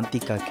salsa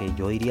romántica, que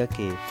yo diría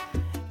que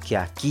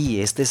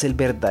aquí este es el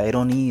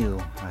verdadero nido,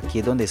 aquí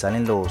es donde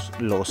salen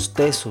los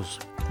tesos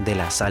de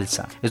la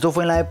salsa. Esto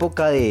fue en la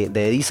época de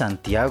Eddie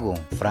Santiago,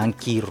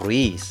 Frankie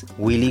Ruiz,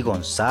 Willy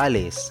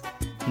González,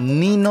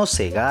 Nino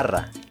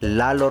Segarra,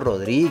 Lalo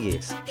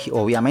Rodríguez,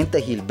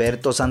 obviamente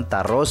Gilberto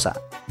Santa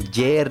Rosa,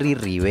 Jerry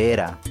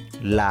Rivera,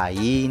 La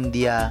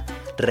India,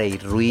 Rey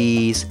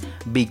Ruiz,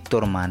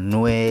 Víctor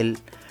Manuel,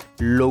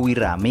 Louis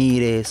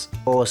Ramírez,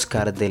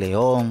 Oscar de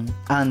León,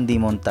 Andy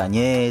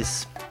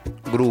Montañez,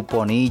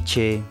 Grupo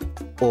Nietzsche,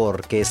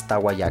 Orquesta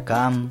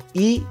Guayacán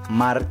y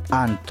Marc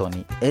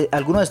Anthony.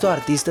 Algunos de estos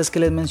artistas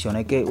que les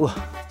mencioné, que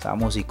esa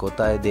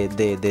musicota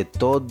de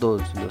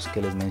todos los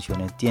que les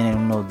mencioné tienen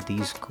unos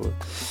discos.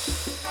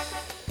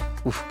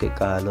 Qué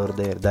calor,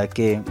 de verdad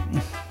que...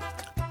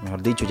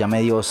 Mejor dicho, ya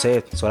me dio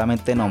sed,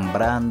 solamente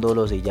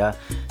nombrándolos y ya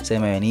se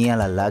me venían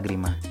las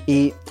lágrimas.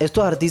 Y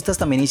estos artistas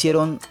también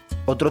hicieron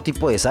otro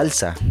tipo de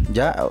salsa,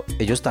 ya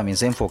ellos también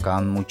se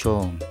enfocaban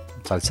mucho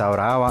salsa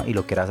brava y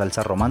lo que era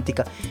salsa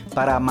romántica,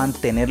 para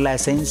mantener la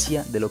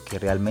esencia de lo que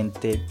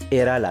realmente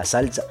era la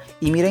salsa.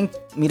 Y miren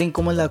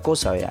cómo es la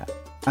cosa, vea.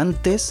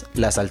 Antes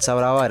la salsa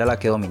brava era la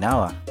que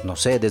dominaba, no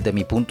sé, desde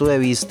mi punto de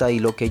vista y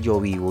lo que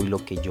yo vivo y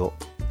lo que yo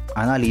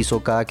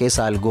analizo cada que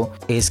salgo,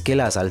 es que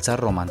la salsa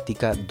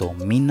romántica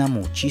domina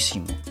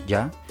muchísimo,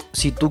 ¿ya?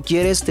 Si tú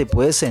quieres, te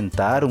puedes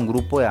sentar un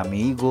grupo de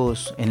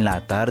amigos en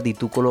la tarde y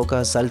tú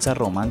colocas salsa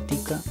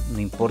romántica, no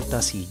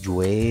importa si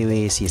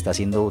llueve, si está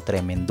haciendo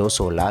tremendo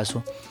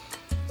solazo.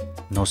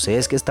 No sé,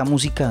 es que esta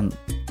música, en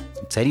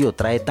serio,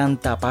 trae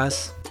tanta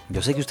paz.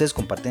 Yo sé que ustedes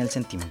comparten el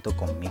sentimiento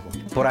conmigo.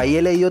 Por ahí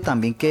he leído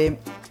también que,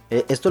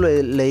 esto lo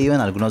he leído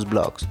en algunos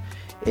blogs,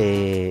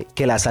 que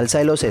la salsa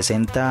de los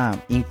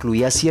 60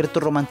 incluía cierto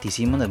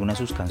romanticismo en algunas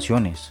de sus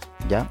canciones,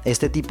 ¿ya?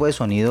 Este tipo de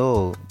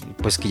sonido,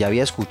 pues que ya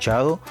había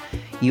escuchado,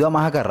 iba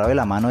más agarrado de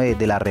la mano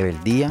de la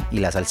rebeldía y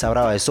la salsa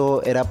brava.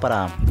 Eso era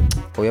para,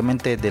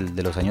 obviamente,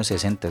 de los años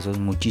 60, eso es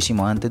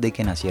muchísimo antes de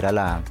que naciera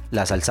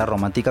la salsa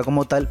romántica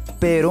como tal,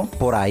 pero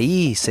por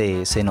ahí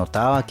se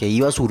notaba que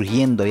iba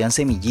surgiendo, habían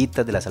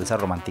semillitas de la salsa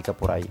romántica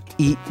por ahí.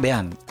 Y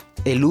vean,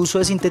 el uso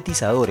de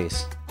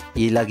sintetizadores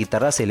y las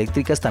guitarras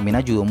eléctricas también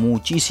ayudó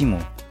muchísimo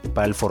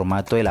para el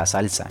formato de la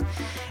salsa.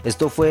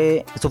 Esto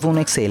fue un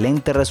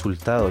excelente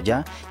resultado,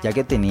 ya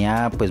que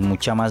tenía pues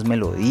mucha más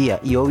melodía,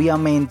 y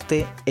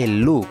obviamente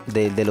el look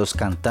de los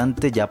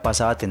cantantes ya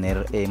pasaba a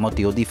tener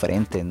motivos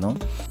diferentes, ¿no?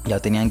 Ya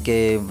tenían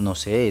que, no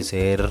sé,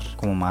 ser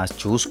como más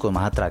chuscos,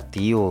 más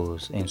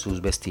atractivos en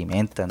sus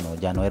vestimentas, ¿no?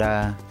 Ya no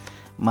era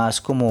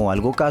más como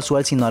algo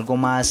casual, sino algo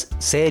más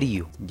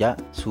serio, ya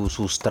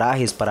sus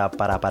trajes para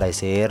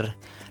parecer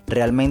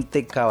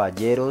realmente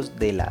caballeros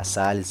de la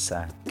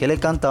salsa, que le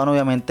cantaban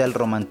obviamente al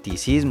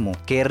romanticismo.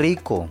 Qué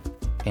rico,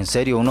 en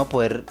serio, uno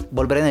poder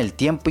volver en el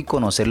tiempo y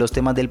conocer los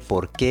temas del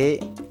por qué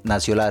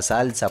nació la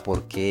salsa,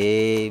 por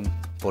qué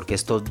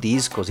estos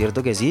discos,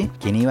 ¿cierto que sí?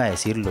 ¿Quién iba a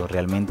decirlo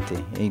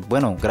realmente? Y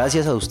bueno,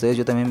 gracias a ustedes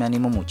yo también me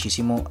animo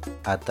muchísimo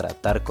a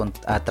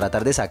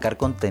tratar de sacar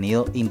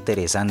contenido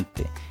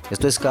interesante.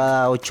 Esto es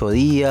cada 8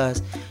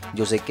 días,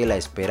 yo sé que la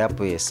espera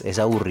pues es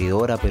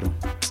aburridora, pero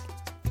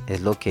es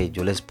lo que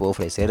yo les puedo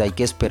ofrecer. Hay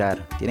que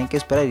esperar, tienen que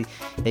esperar y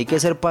hay que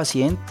ser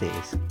pacientes.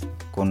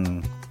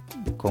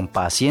 Con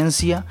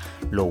paciencia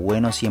lo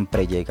bueno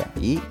siempre llega,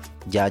 y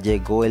ya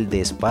llegó el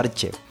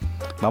desparche.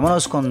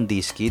 Vámonos con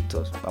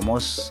disquitos,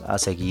 vamos a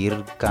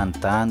seguir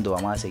cantando,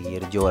 vamos a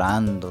seguir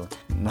llorando.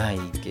 Ay,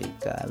 qué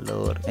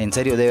calor. En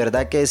serio, de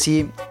verdad que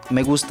sí,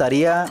 me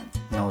gustaría,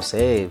 no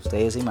sé,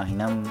 ustedes se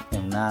imaginan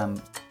en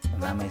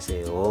una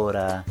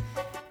mecedora,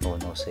 o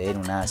no sé, en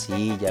una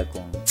silla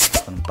con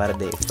un par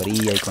de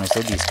fría y con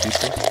estos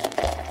disquitos.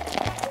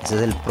 Ese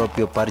es el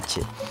propio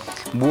parche.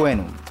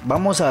 Bueno,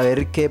 vamos a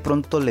ver qué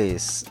pronto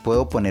les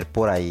puedo poner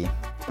por ahí.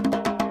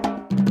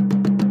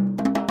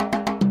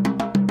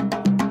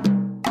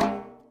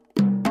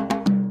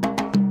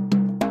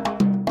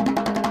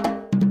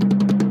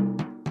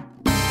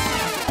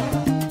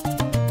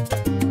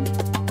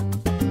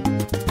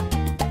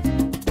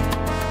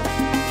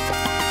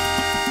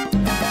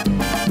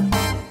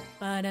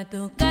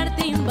 tocar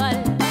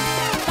timbal,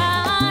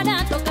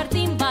 para tocar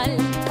timbal.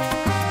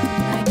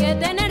 Hay que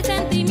tener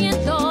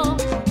sentimiento,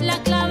 la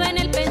clave en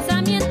el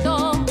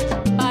pensamiento,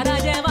 para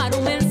llevar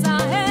un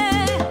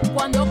mensaje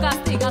cuando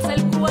castigas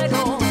el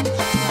cuero.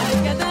 Hay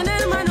que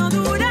tener mano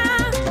dura,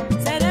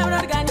 cerebro,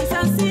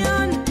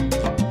 organización,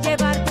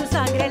 llevar tu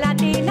sangre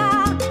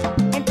latina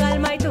en tu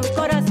alma y tu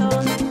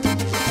corazón.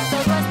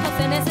 Todo esto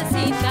se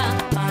necesita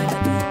para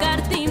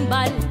tocar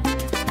timbal.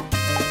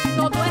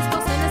 Todo esto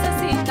se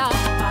necesita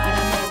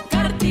para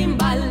tocar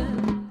timbal.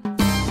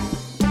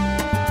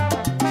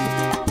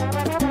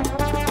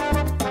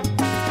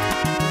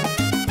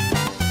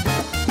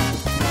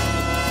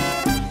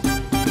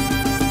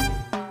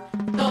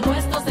 Todo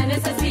esto se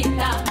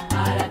necesita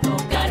para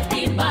tocar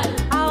timbal.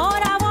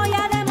 Ahora voy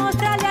a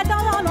demostrarle a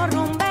todos los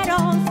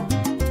rumberos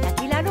que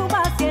aquí la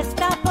rumba sí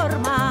está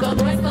formada.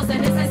 Todo esto se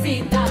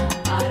necesita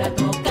para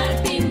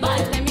tocar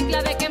timbal. Es mi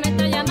clave que me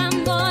está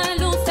llamando,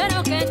 el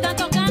lucero que está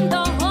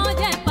tocando.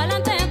 Oye,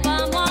 pa'lante,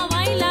 vamos a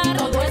bailar.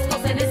 Todo esto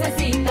se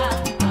necesita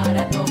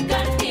para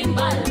tocar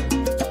timbal.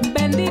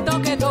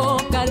 Bendito que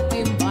toca el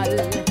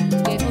timbal,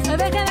 que no se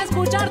deje de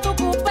escuchar tu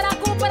cupra,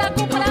 cupra,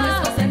 Todo cupra.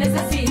 esto se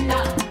necesita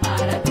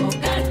para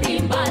tocar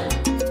timbal.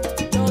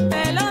 Yo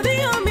te lo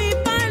digo, mi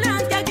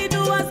pana, que aquí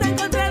tú vas a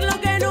encontrar lo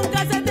que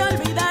nunca se te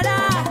olvidará.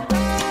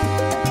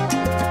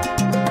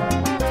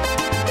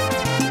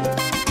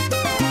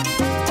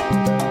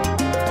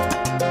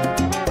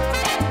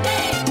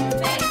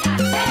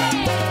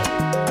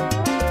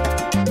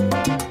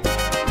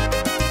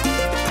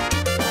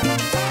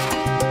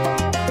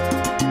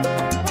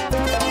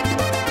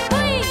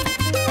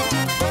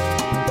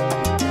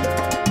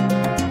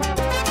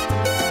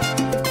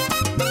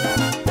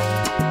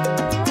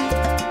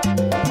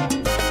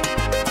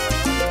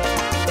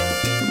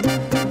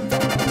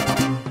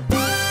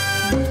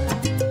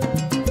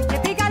 Me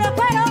pica los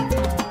cueros,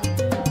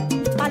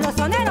 pa' los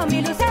soneros,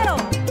 mi lucero.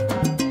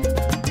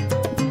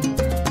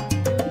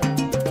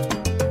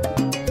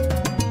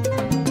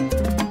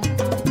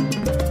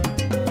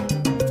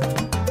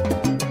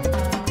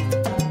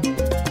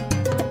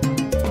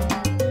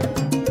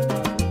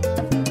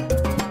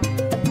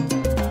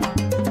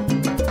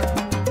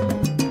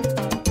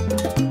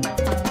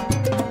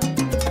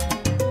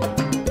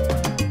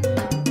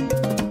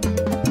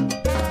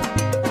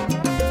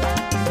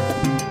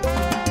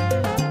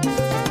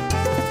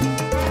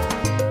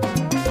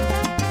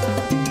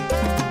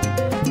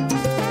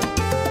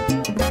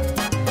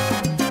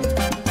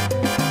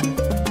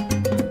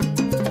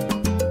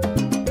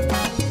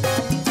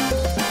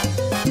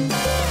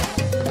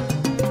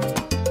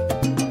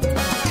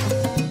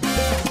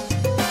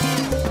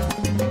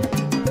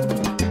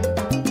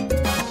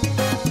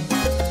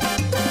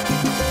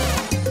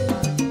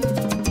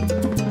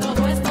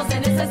 Todo esto se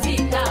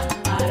necesita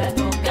para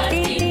tocar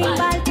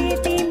timbal. Timbal,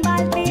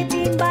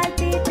 timbal,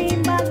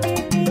 timbal,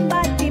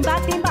 timbal,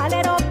 timbal,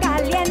 timbalero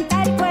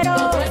calienta el cuero.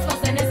 Todo esto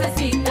se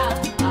necesita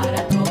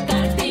para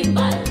tocar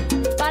timbal.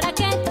 Para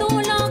que tú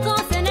lo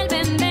goces en el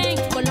bembén,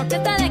 con lo que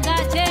está de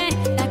calle,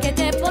 la que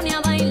te pone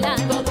a bailar.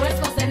 Todo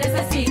esto se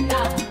necesita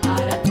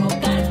para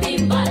tocar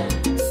timbal.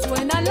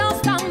 Suenan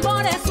los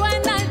tambores,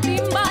 suena el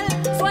timbal,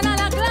 suena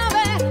la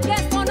clave, que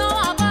esto no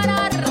va a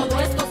parar. Todo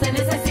esto se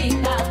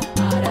necesita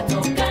para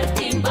tocar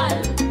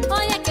timbal.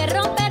 Oye, que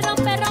rompe,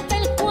 rompe, rompe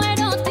el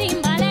cuero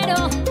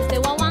timbalero. Este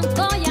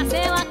guaguancó ya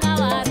se va a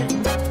acabar.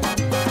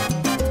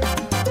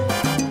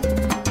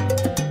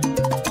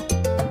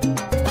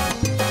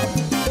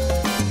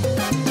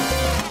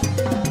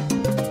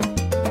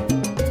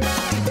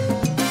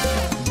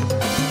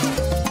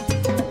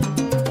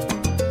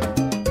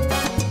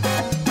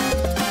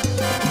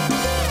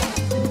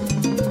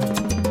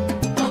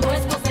 Todo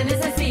esto se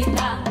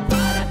necesita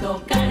para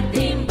tocar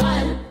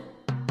timbal.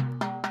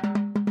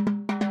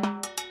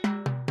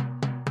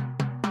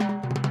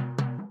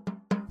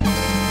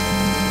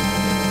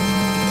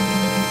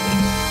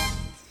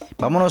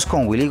 Vámonos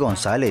con Willy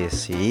González,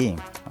 sí,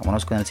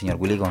 vámonos con el señor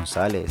Willy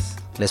González.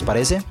 ¿Les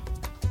parece?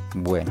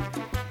 Bueno,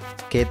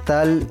 ¿qué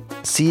tal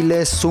si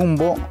les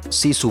zumbo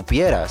si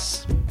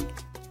supieras?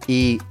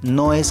 Y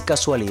no es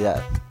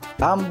casualidad,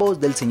 ambos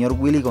del señor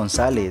Willy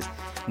González.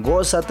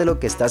 Gózate lo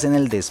que estás en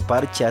el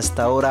Desparche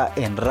hasta ahora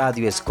en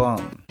Radio Escom.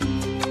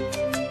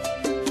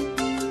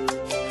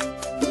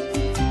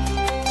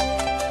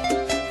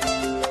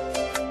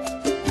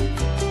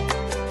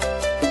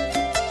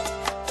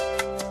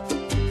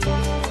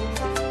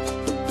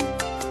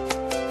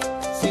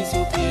 Si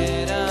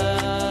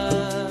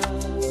supieras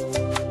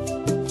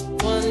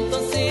cuánto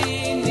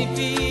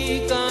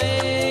significa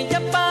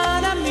ella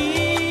para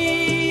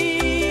mí,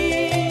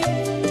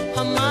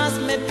 jamás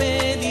me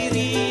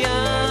pedirías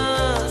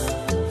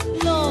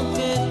lo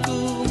que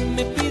tú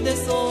me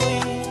pides hoy.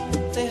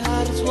 Deja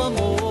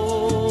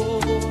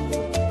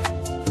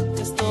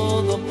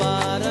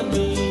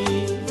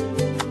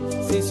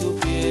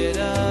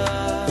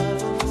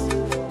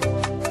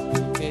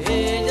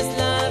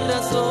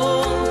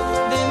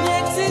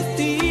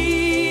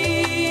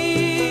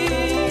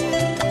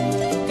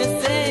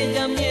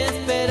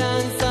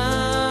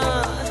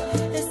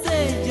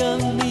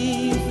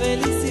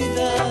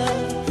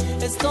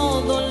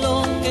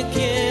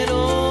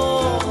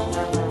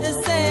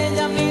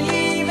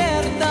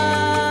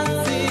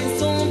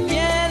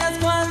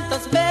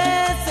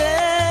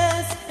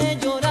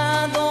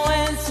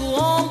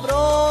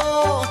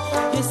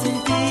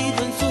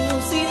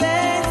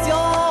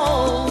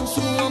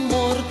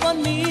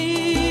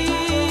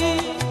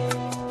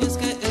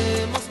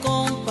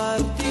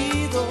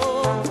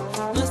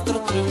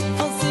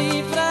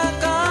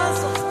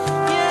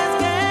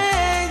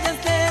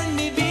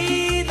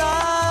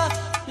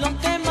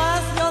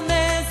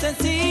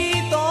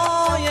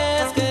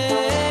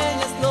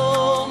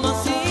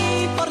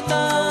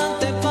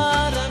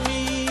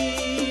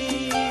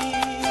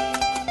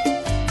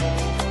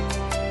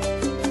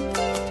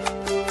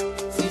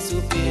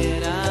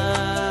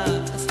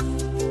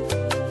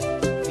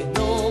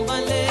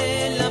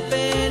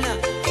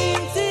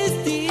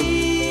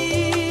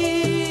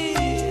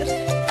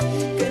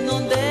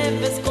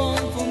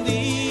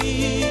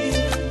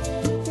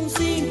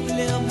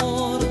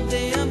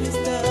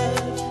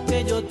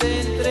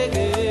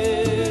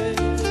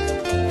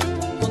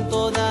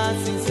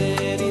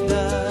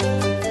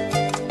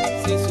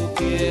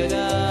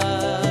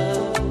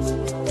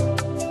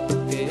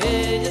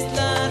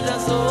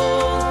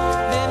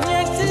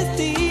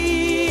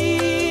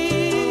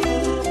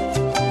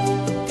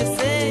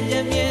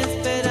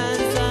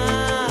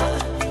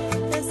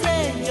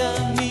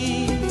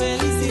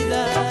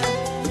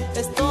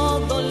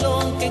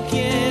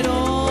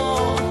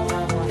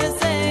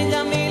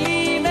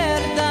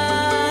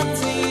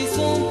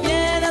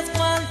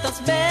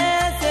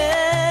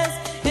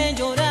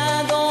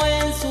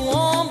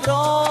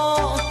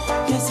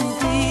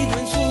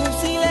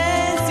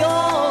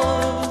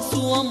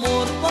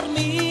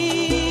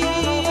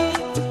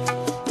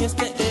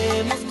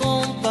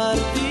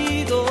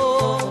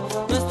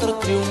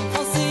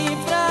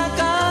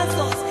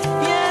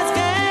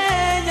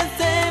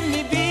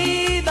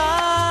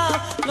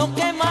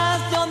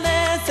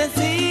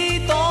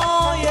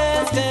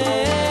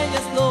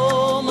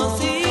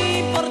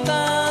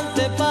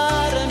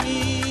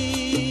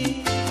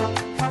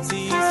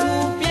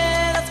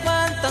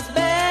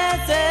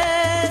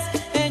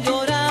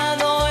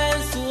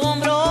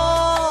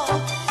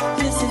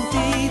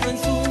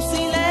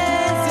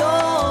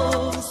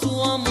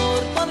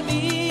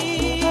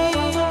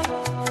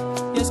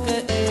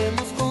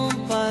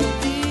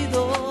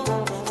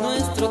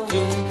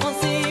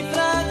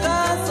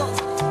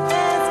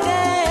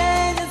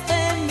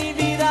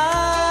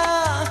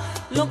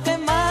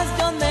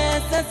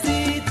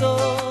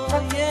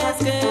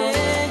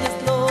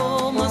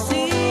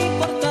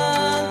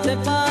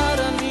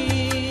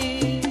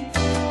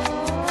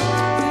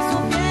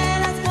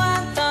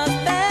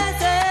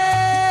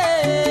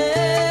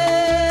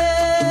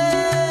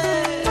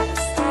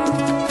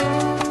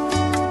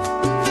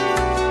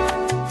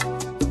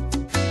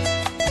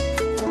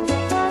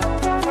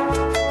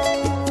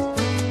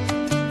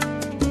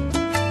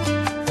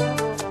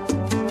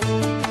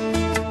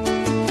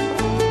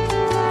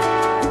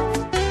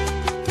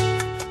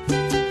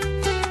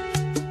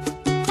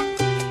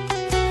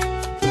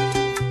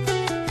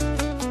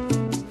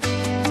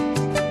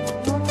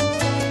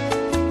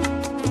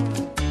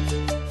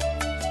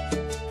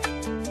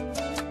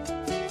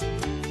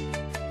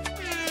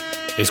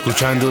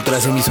escuchando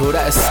otras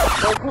emisoras.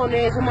 Con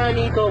eso,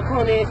 manito,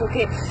 con eso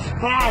que...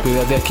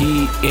 Quédate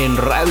aquí en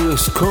Radio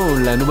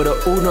School, la número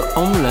 1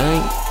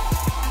 online.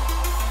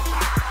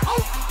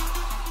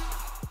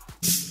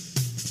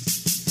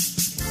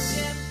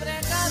 Siempre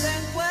cada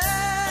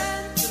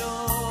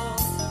encuentro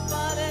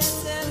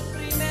parece el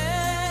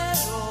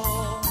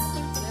primero.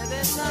 Se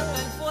desata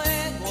el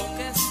fuego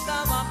que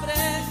estaba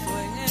preso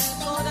en el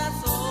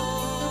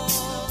corazón.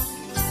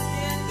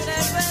 Y entre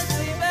beso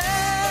y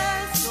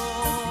beso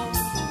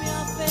me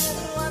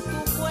aferro a tu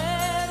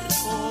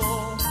cuerpo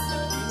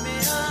y me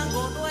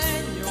hago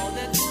dueño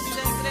de tus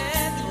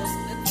secretos,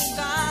 de tu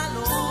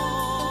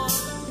calor,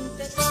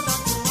 de toda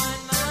tu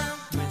alma.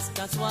 No es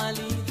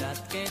casualidad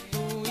que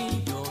tú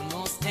y yo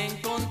nos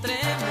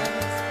encontremos.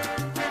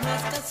 No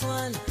es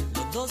casual,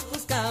 los dos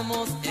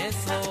buscamos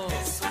eso.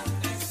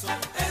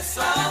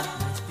 Eso.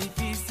 No es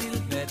difícil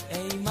ver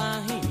e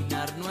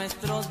imaginar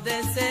nuestros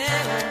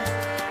deseos.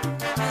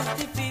 No es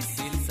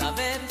difícil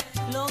saber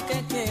lo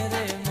que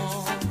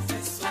queremos.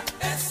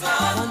 Eso.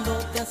 Cuando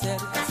te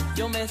acercas,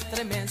 yo me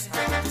estremezco.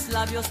 Tus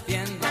labios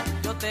tiemblan,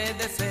 yo te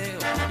deseo.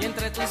 Y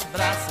entre tus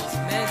brazos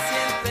me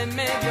siento en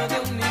medio de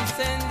un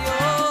incendio.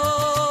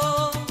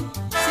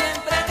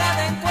 Siempre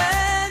cada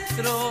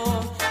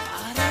encuentro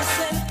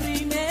parece el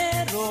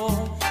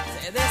primero.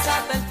 Se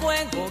desata el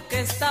fuego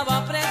que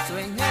estaba preso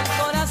en el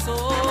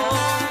corazón.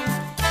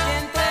 Y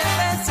entre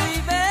beso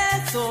y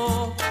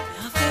beso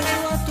me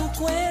aferro a tu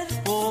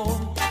cuerpo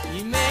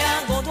y me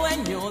hago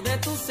dueño de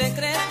tus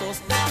secretos,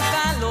 de tu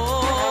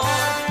calor,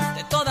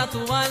 de toda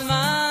tu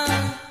alma.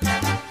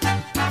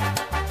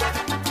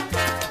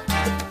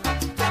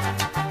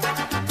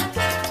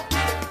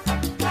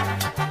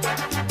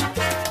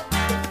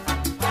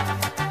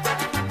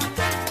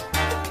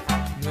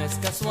 No es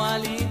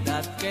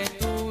casualidad que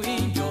tú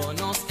y yo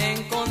nos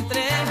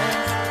encontremos.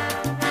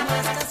 No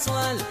es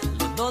casual,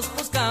 los dos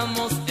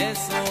buscamos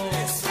eso.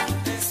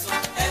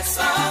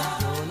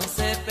 Yo no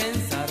sé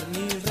pensar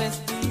ni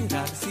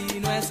respirar si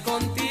no es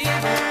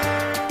contigo.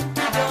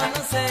 Yo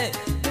no sé,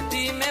 de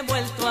ti me he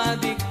vuelto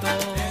adicto.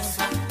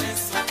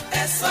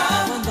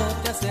 Cuando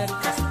te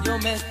acercas, yo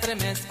me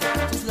estremezco.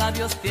 Tus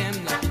labios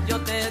tiemblan, yo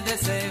te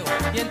deseo.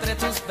 Y entre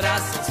tus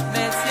brazos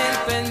me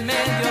siento en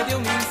medio de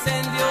un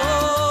incendio.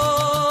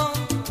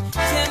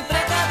 Siempre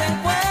cada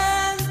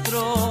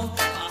encuentro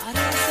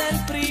parece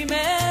el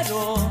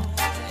primero.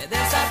 Se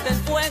desata el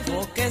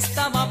fuego que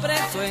estaba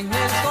preso en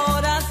el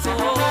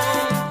corazón.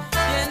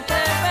 Y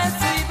entre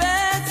beso y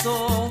beso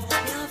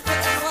me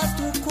aferro a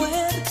tu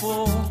cuerpo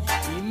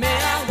y me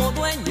hago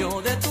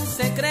dueño de tus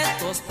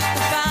secretos, de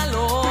tu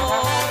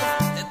calor,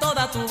 de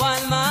toda tu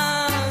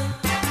alma.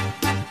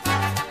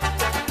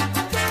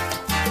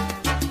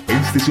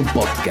 Este es un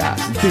podcast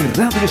de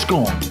Radio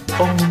Escom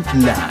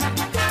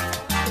Online.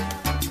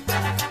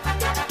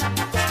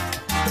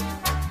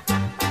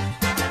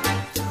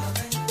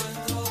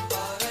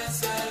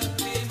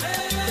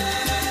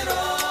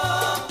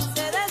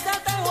 Se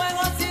desata el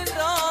juego sin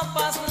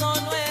ropas, lo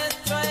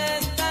nuestro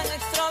es tan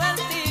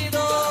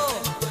extrovertido.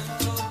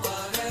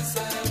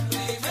 Parece el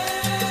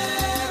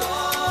primero.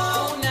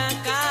 Una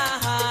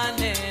caja,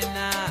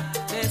 nena,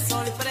 de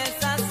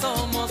sorpresas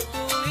somos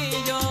tú y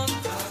yo.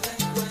 Cada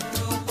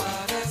encuentro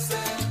parece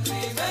el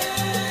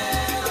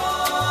primero.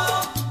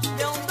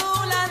 De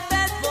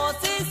ondulantes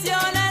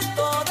posiciones,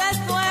 todo es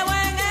nuevo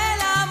en el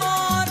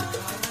amor.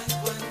 Cada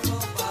encuentro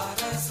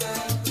parece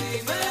el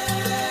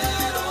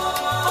primero.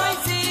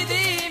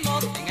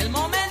 Coincidimos en el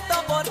momento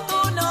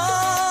oportuno.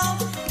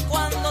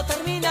 Cuando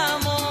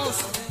terminamos,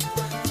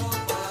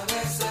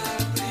 parece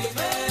el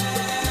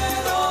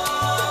primero.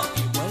 Y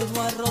vuelvo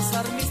a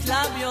rozar mis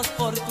labios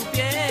por tu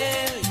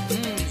piel.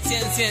 Se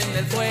enciende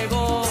el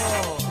fuego.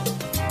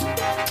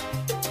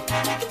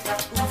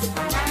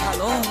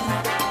 Calor.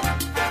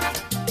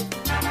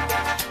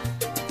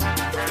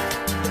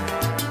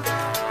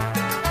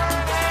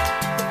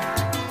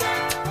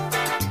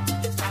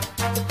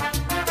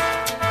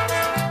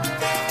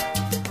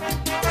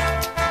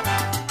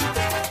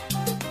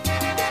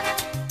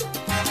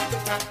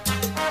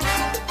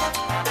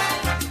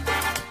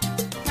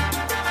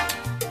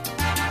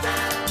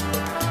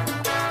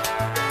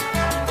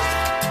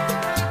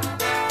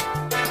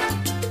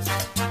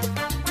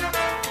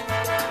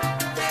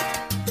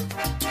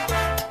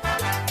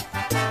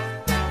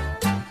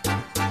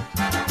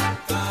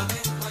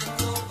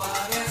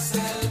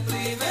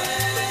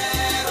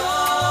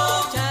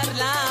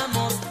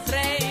 Charlamos,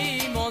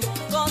 reímos,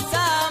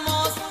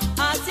 gozamos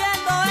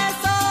haciendo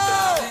eso.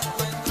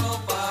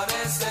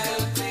 Parece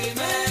el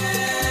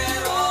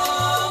primero.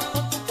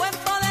 Con tu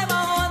cuerpo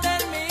debajo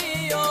del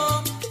mío.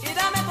 Y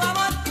dame tu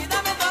amor, y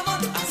dame tu amor.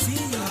 Así.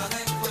 Cada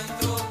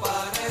encuentro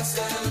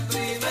parece el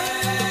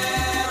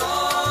primero.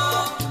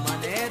 Tu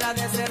manera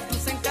de ser,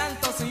 tus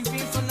encantos sin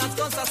fin son las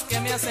cosas que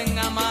me hacen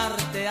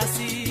amarte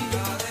así.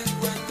 Cada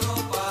encuentro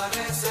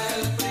parece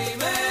el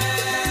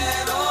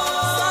primero.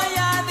 Soy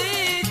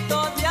adicto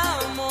de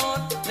amor,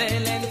 de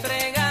la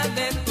entrega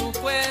de tu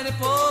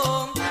cuerpo.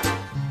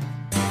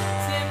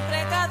 Siempre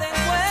cada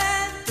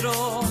encuentro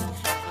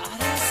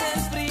parece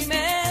el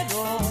primero.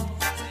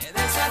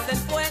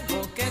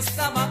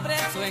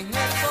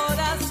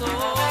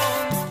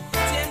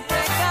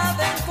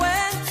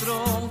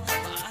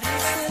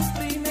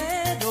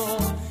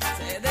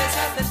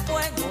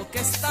 que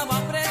estaba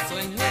preso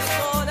en el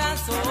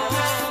corazón,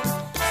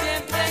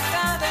 siempre en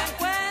cada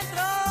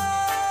encuentro.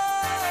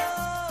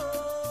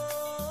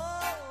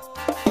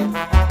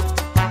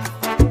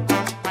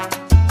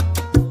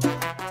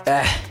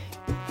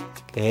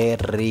 Qué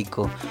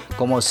rico.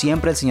 Como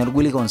siempre, el señor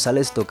Willy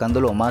González tocando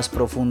lo más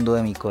profundo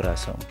de mi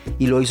corazón.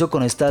 Y lo hizo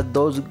con estas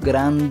dos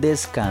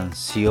grandes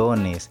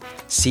canciones,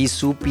 Si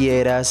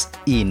Supieras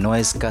y No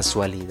Es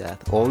Casualidad.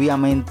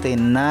 Obviamente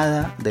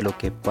nada de lo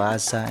que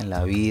pasa en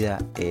la vida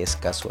es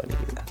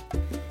casualidad.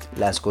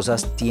 Las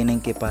cosas tienen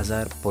que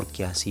pasar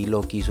porque así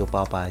lo quiso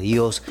Papá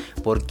Dios,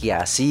 porque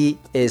así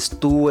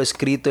estuvo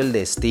escrito el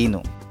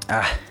destino.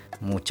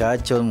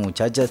 Muchachos,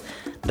 muchachas,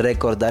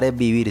 recordar es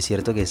vivir,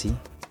 ¿cierto que sí?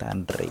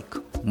 Tan rico.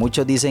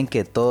 Muchos dicen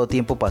que todo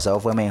tiempo pasado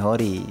fue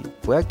mejor y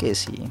pueda que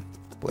sí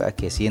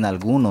en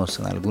algunos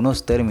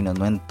términos,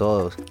 no en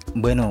todos.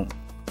 Bueno,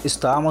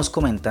 estábamos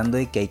comentando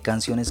de que hay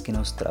canciones que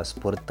nos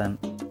transportan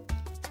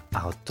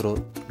a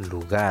otro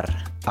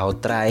lugar, a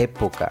otra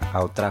época,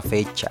 a otra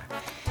fecha,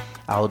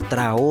 a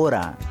otra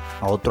hora,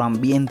 a otro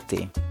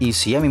ambiente. Y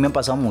sí, a mí me han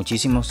pasado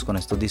muchísimos con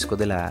estos discos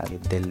de la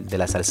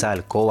salsa de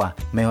alcoba,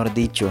 mejor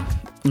dicho.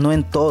 No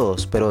en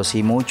todos, pero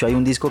sí mucho. Hay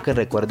un disco que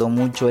recuerdo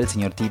mucho del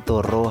señor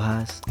Tito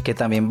Rojas, que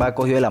también va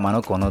cogido de la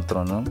mano con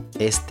otro, ¿no?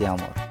 Este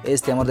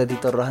amor de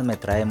Tito Rojas me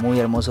trae muy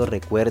hermosos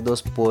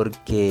recuerdos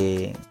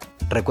porque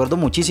recuerdo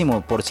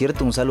muchísimo. Por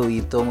cierto, un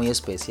saludito muy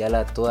especial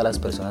a todas las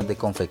personas de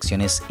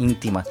Confecciones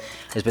Íntimas,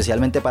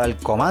 especialmente para el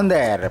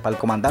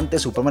comandante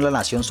supremo de la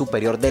Nación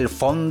Superior del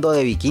Fondo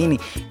de Bikini,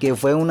 que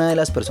fue una de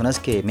las personas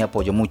que me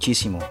apoyó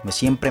muchísimo.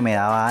 Siempre me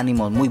daba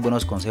ánimos, muy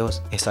buenos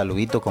consejos.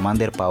 Saludito,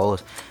 Commander, pa'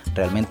 vos.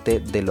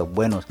 Realmente de los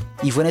buenos.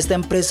 Y fue en esta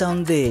empresa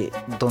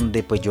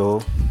donde pues yo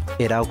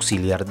era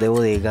auxiliar de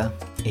bodega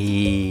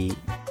y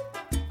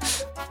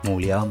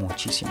muleaba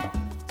muchísimo.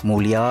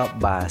 Muleaba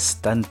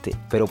bastante,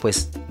 pero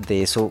pues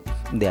de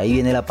ahí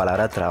viene la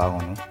palabra trabajo,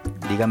 ¿no?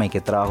 Dígame qué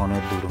trabajo no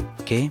es duro.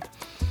 ¿Qué?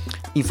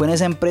 Y fue en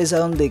esa empresa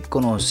donde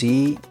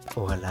conocí,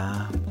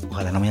 ojalá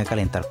no me voy a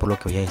calentar por lo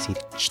que voy a decir.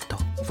 Chito.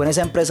 Fue en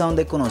esa empresa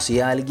donde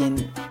conocí a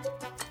alguien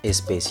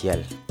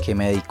especial que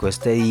me dedicó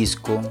este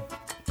disco.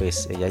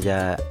 Pues ella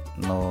ya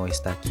no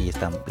está aquí,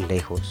 está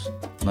lejos,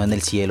 no en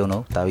el cielo,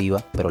 no, está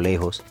viva, pero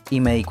lejos. Y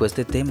me dedicó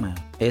este tema,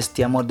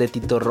 Este Amor de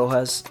Tito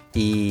Rojas.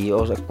 Y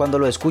cuando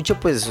lo escucho,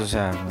 pues,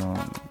 no,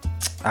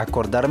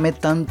 acordarme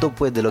tanto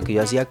pues de lo que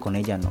yo hacía con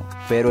ella, no.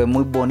 Pero es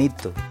muy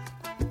bonito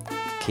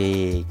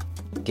que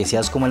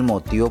seas como el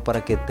motivo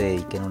para que te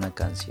dediquen una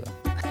canción.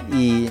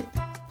 Y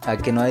a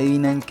que no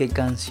adivinan qué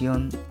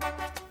canción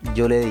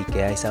yo le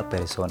dediqué a esa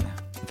persona.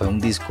 Fue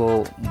un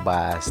disco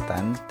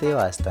bastante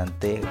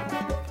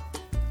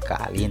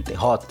caliente,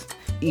 hot.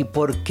 ¿Y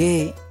por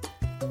qué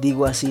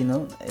digo así,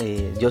 no?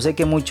 Yo sé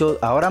que muchos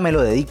ahora me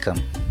lo dedican.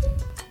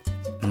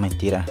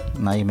 Mentira,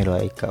 nadie me lo ha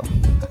dedicado.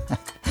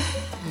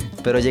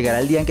 Pero llegará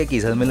el día en que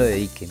quizás me lo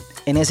dediquen.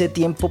 En ese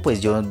tiempo pues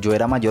yo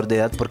era mayor de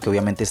edad porque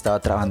obviamente estaba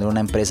trabajando en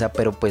una empresa,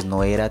 pero pues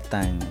no era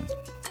tan...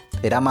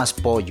 Era más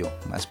pollo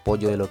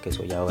de lo que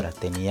soy ahora.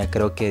 Tenía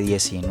creo que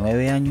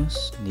 19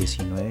 años,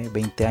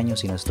 20 años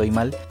si no estoy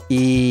mal.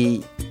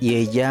 Y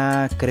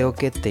ella creo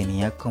que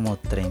tenía como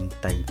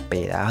 30 y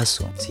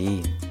pedazo.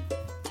 Sí,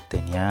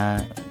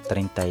 tenía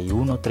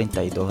 31,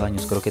 32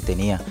 años creo que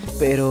tenía.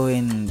 Pero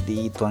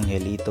bendito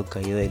angelito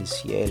caído del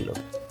cielo,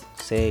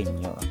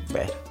 Señor.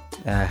 Bueno,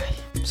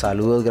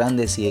 saludos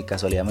grandes si de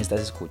casualidad me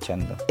estás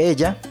escuchando.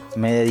 Ella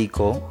me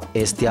dedicó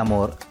Este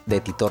Amor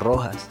de Tito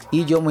Rojas.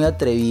 Y yo muy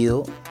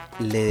atrevido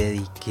le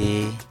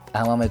dediqué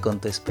Ámame con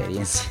tu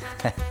experiencia.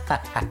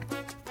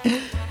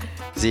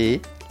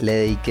 Sí, le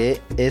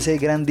dediqué ese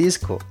gran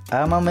disco,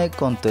 Ámame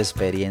con tu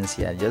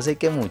experiencia. Yo sé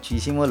que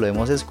muchísimos lo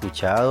hemos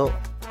escuchado,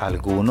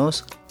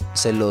 algunos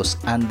se los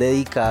han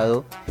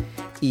dedicado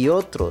y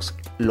otros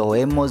lo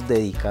hemos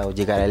dedicado.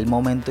 Llegará el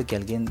momento que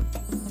alguien,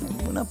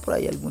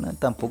 alguna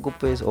tampoco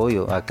pues,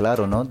 obvio,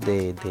 aclaro, ¿no?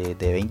 De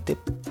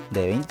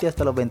 20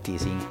 hasta los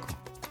 25.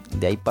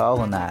 De ahí para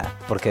abajo nada,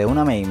 porque de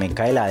una me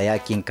cae la DEA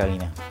aquí en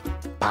cabina.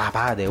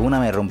 De una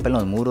me rompen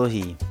los muros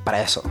y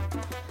preso.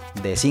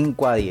 De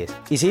 5 a 10.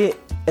 Y sí,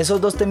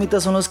 esos dos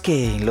temitas son los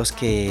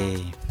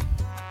que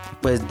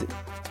pues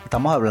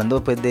estamos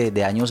hablando pues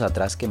de años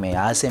atrás que me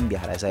hacen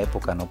viajar a esa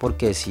época, ¿no?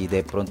 Porque si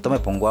de pronto me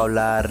pongo a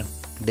hablar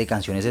de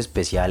canciones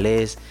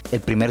especiales,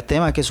 el primer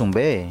tema que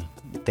zumbé,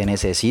 Te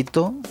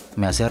Necesito,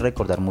 me hace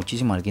recordar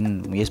muchísimo a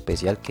alguien muy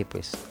especial que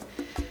pues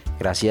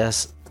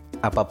gracias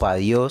a Papá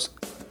Dios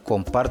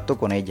comparto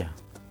con ella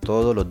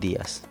todos los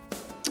días.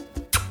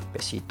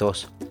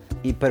 Besitos.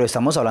 Pero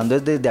estamos hablando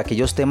de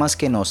aquellos temas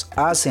que nos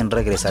hacen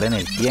regresar en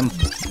el tiempo.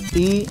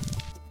 Y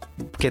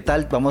 ¿qué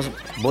tal? Vamos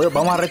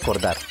a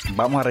recordar.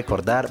 Vámonos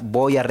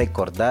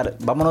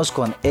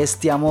con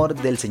Este Amor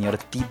del señor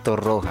Tito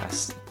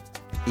Rojas.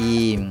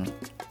 Y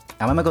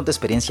Ámame con tu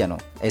experiencia, no.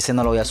 Ese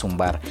no lo voy a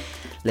zumbar.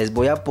 Les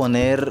voy a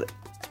poner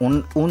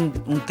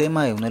un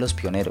tema de uno de los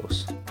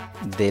pioneros,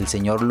 del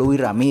señor Luis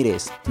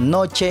Ramírez,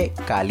 Noche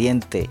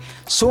Caliente.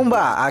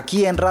 Zumba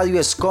aquí en Radio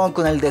Escon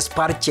con el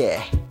Desparche.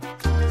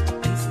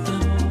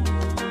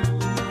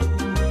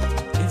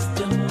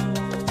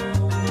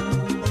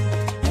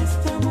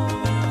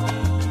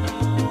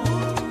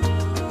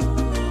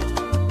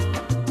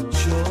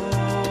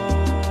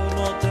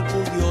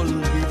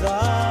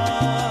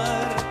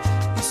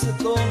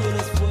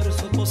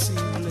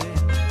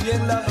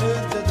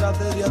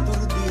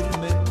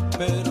 aturdirme,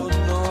 pero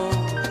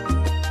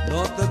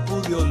no te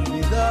pude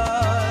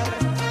olvidar.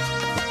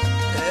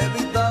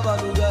 Evitaba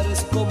lugares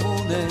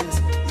comunes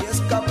y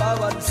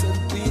escapaba al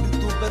sentir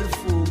tu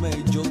perfume.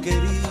 Yo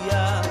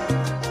quería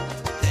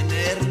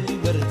tener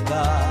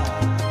libertad.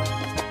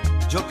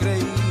 Yo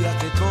creía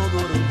que todo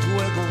era un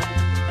juego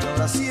y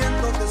ahora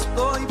siento que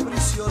estoy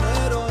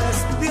prisionero.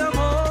 Este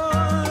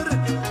amor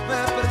me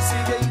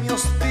persigue y me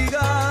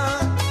hostiga.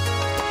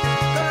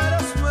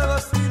 Caras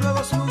nuevas y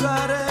nuevos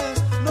lugares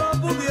no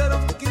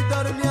pudieron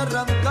quitar ni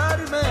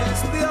arrancarme.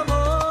 Este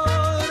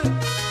amor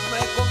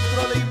me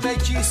controla y me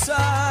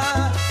hechiza.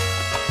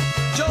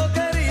 Yo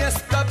quería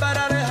escapar,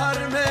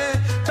 alejarme,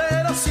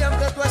 pero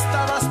siempre tú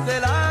estabas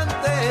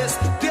delante.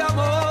 Este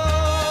amor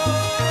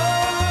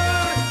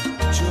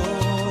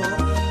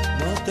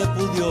te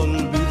pude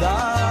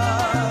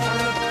olvidar.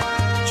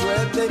 Yo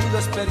he tenido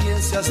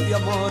experiencias de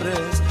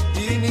amores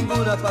y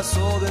ninguna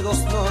pasó de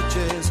 2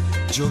 noches.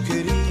 Yo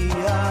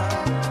quería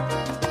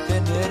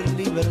tener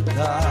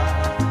libertad.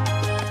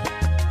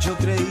 Yo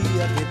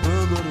creía que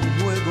todo era un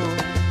juego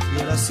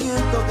y ahora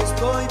siento que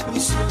estoy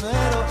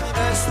prisionero.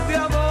 Este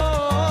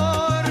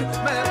amor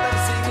me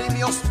persigue y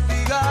me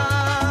hostiga.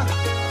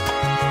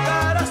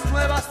 Caras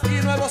nuevas y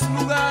nuevos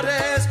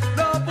lugares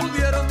no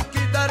pudieron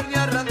quitar ni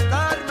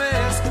arrancarme.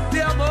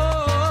 Este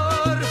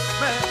amor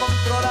me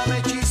controla, me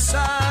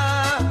hechiza.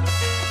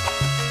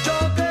 Yo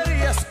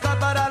quería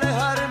escapar,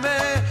 alejarme,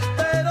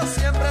 pero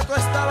siempre tú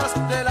estabas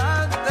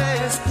delante.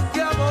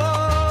 Este amor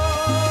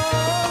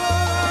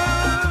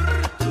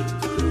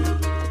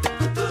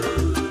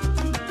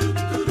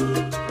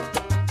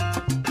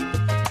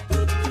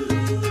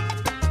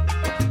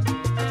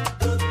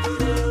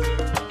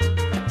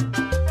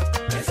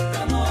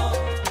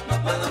no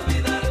puedo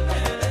olvidarme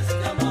de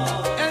este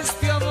amor.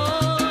 Este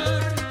amor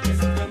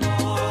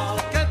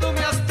que tú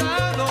me has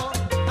dado,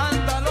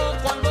 anda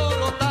loco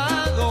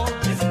alborotado.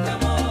 Este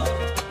amor,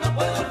 no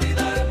puedo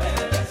olvidarme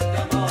de este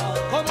amor.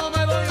 ¿Cómo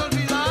me voy a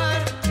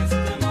olvidar?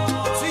 Este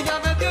amor, si ya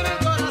me tiene el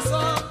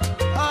corazón,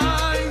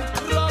 ay,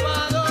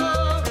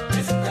 robado.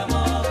 Este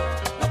amor,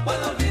 no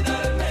puedo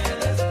olvidarme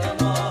de este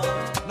amor.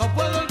 No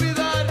puedo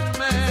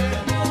olvidarme, este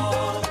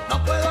amor, no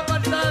puedo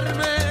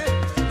apartarme,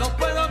 no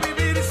puedo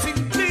vivir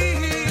sin ti.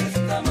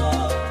 Este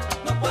amor,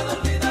 no puedo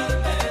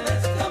olvidarme de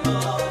este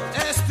amor.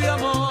 Este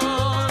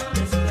amor,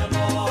 este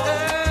amor,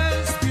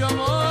 este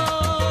amor.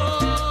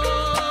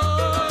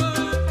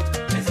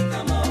 Este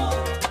amor,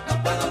 no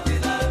puedo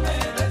olvidarme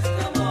de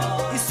este amor.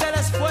 Hice el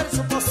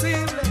esfuerzo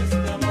posible.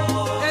 Este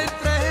amor,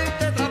 entre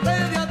gente traté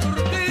de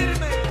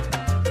aturdirme,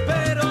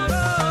 pero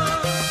no.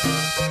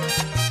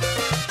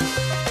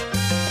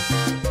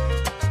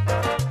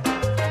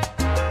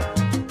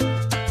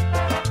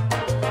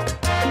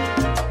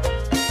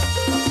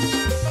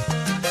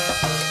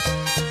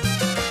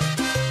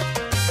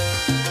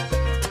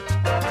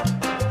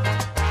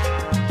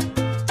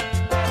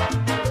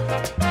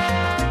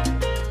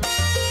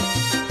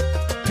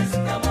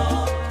 Este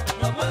amor,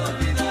 no puedo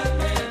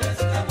olvidarme de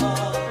este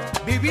amor.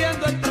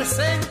 Viviendo el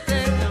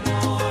presente,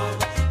 amor,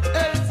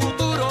 el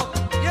futuro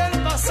y el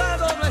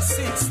pasado no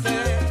existe.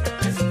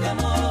 Este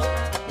amor,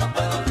 no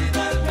puedo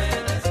olvidarme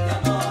de este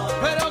amor.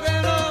 Pero que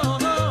no,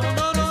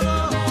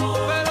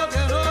 pero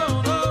que no,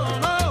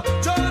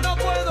 yo no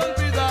puedo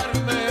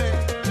olvidarme.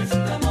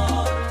 Este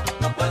amor,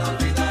 no puedo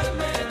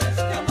olvidarme de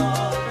este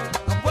amor.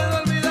 No puedo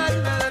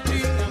olvidarme de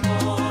ti,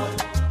 amor.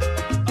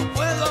 No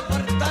puedo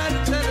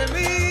apartarte de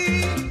mí.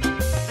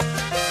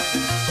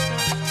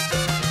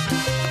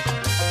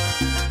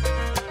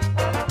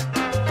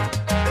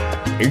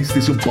 Este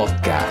es un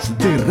podcast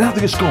de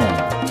Radio Escom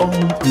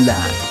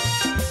Online.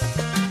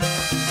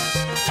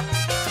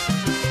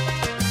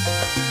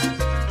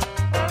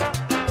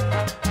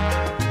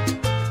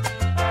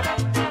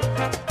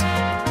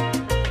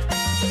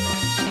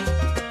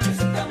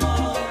 Este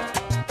amor,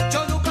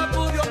 yo nunca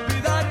pude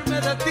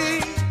olvidarme de ti.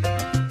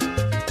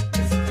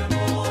 Este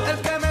amor, el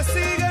que me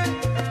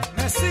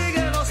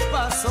sigue los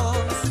pasos.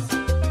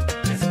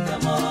 Este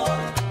amor,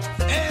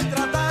 he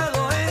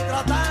tratado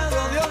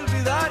de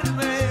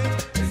olvidarme.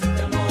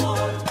 Este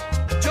amor,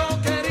 yo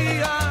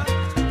quería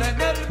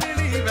tener mi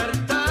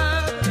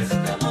libertad.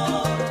 Este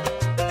amor,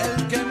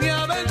 el que me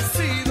ha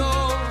vencido.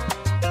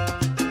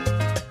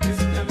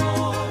 Este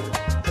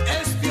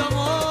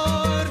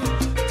amor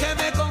que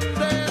me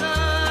condena.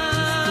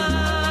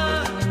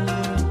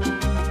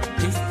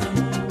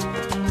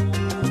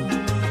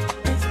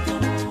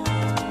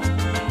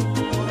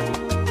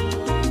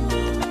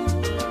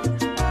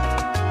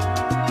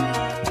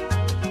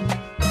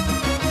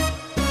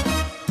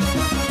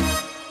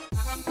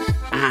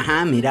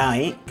 Ajá, mira,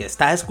 ¿qué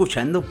estás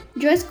escuchando?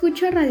 Yo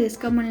escucho Radio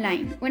Escom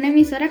Online, una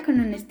emisora con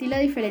un estilo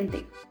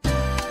diferente.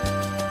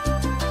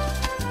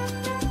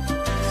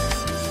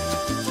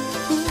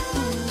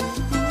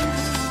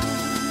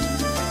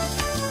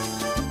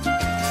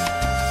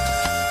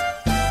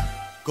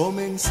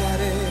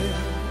 Comenzaré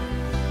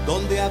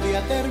donde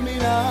había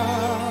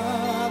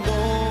terminado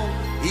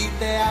y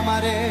te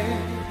amaré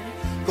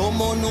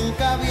como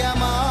nunca había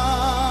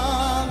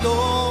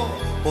amado.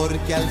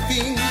 porque al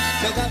fin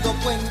me he dado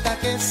cuenta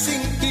que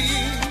sin ti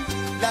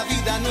la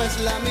vida no es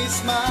la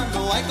misma,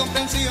 no hay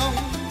comprensión,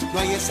 no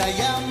hay esa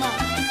llama,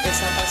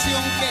 esa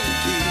pasión que en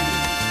ti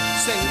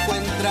se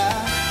encuentra.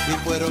 Y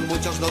fueron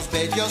muchos los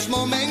bellos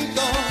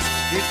momentos,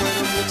 y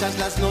fueron muchas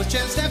las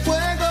noches de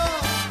fuego,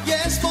 y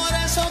es por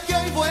eso que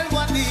hoy vuelvo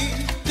a ti.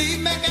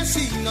 Dime que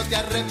si no te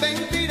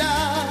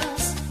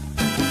arrepentirás.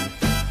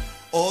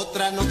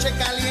 Otra noche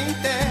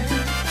caliente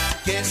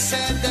que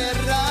se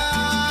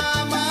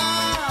derrama,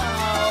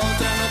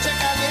 otra noche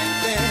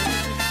caliente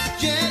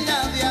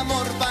llena de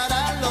amor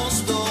para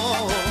los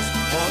dos,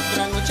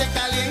 otra noche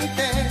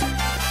caliente,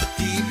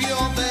 tibio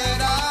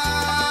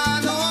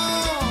verano,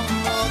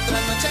 otra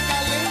noche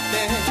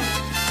caliente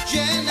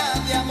llena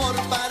de amor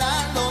para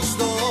los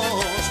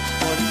dos,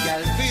 porque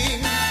al fin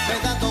me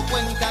he dado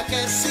cuenta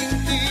que sin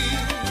ti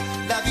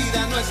la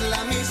vida no es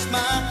la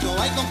misma,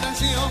 no hay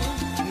comprensión,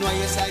 no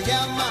hay esa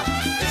llama,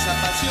 esa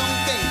pasión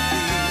que en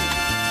ti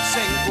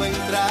se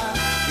encuentra.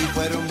 Y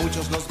fueron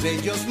muchos los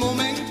bellos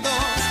momentos,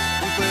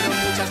 y fueron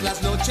muchas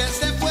las noches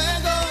de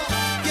fuego,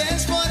 y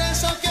es por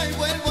eso que hoy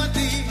vuelvo a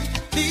ti.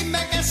 Dime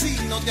que si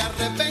no te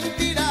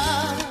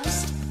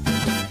arrepentirás.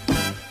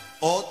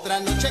 Otra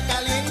noche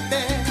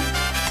caliente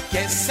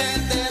que se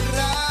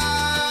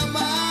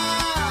derrama,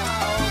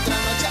 otra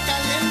noche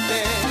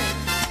caliente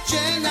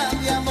llena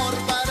de amor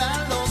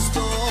para los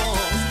dos,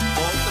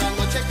 otra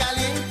noche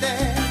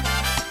caliente,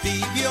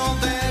 tibio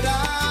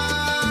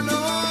verano,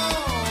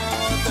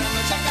 otra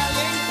noche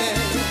caliente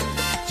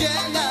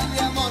llena de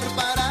amor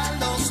para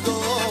los dos.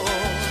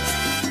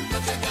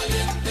 Noche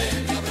caliente,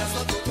 me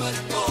abrazo tu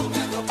cuerpo, me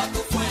arropa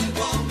tu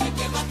fuego, me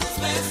quema tus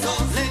besos.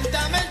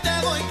 Lentamente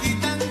voy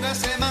quitando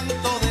ese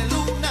manto de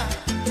luna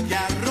que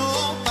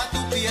arropa tu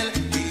piel,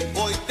 y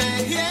voy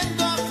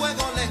tejiendo a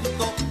fuego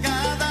lento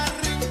cada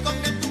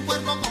rincón de tu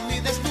cuerpo con mi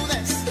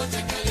desnudez.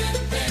 Noche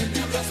caliente,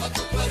 me abrazo a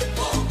tu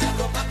cuerpo, me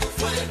arropa tu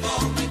fuego,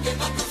 me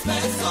quema tus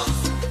besos.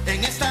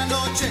 En esta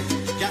noche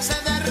ya se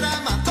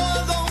derrama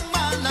todo un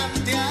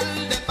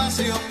manantial de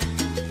pasión,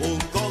 un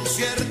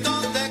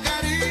concierto de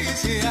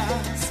caricias,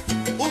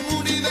 un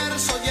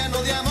universo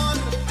lleno de amor.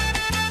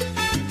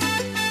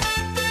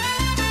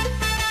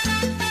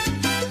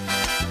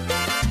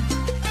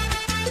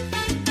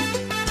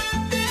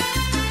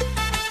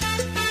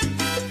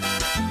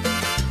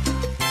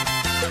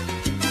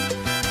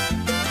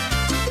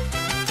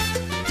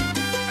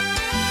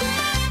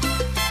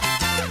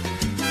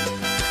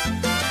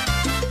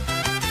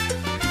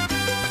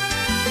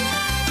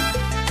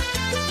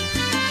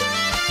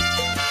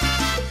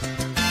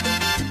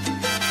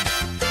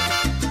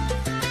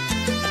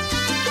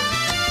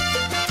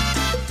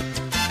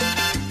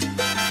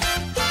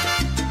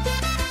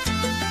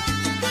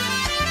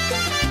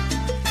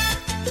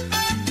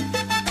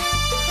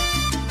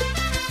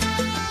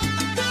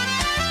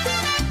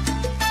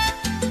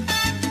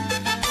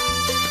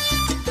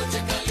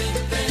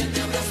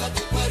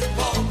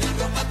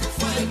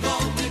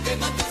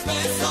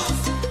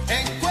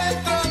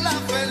 Encuentro la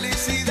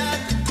felicidad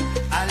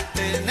al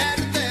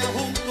tenerte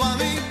junto a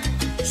mí.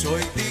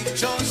 Soy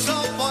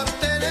dichoso por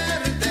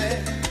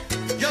tenerte.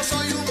 Yo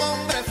soy un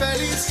hombre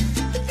feliz.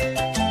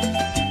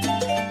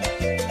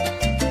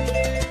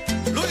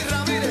 Luis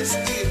Ramírez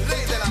y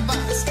Rey de la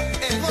Paz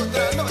en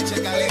otra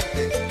noche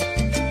caliente.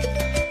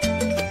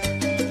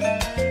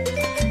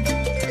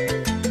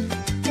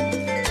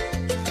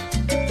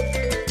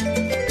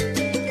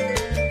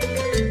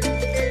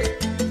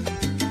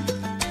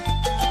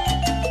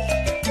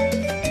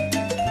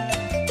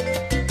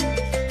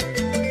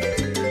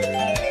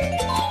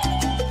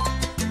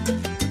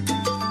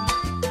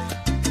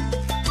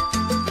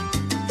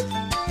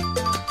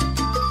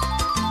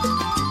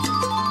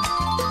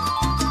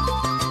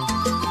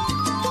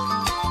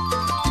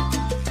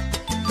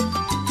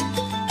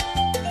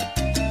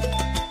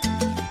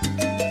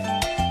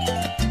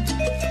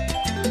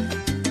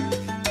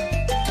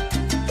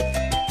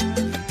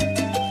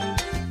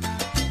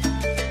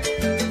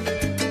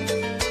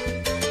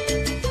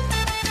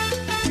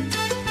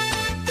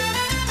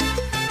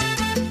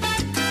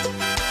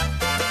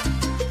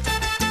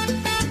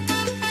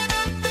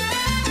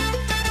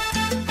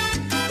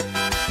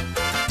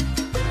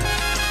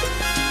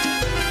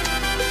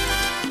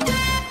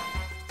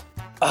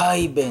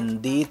 Ay,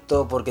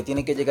 bendito, porque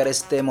tiene que llegar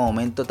este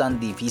momento tan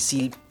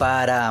difícil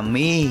para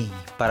mí,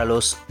 para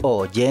los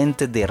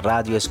oyentes de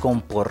Radio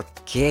Escom. ¿Por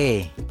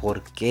qué?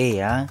 ¿Por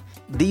qué?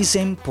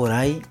 Dicen por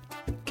ahí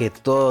que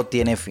todo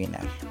tiene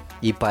final,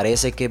 y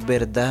parece que es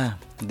verdad.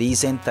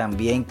 Dicen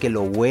también que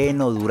lo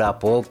bueno dura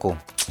poco,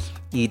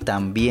 y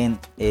también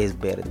es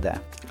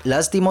verdad.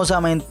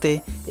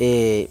 Lastimosamente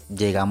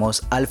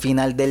llegamos al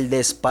final del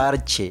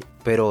Desparche,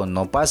 pero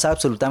no pasa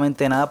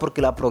absolutamente nada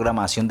porque la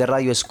programación de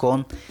Radio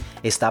Escom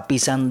está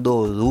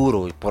pisando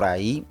duro. Y por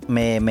ahí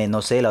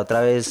no sé, la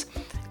otra vez,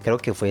 creo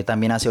que fue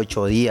también hace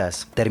 8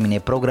 días, terminé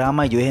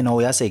programa y yo dije, no,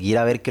 voy a seguir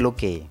a ver qué es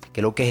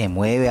lo que se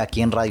mueve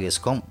aquí en Radio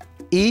Escom.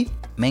 Y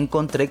me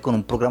encontré con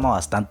un programa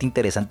bastante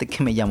interesante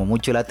que me llamó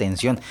mucho la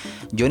atención.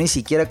 Yo ni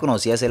siquiera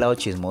conocía ese lado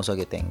chismoso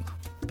que tengo,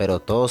 pero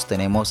todos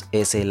tenemos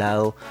ese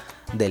lado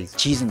del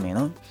chisme,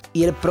 ¿no?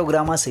 Y el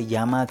programa se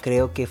llama,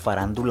 creo que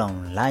Farándula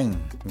Online,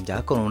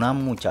 ya con una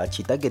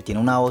muchachita que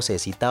tiene una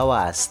vocecita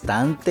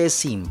bastante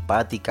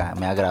simpática,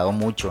 me agradó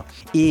mucho.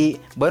 Y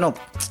bueno,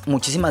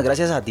 muchísimas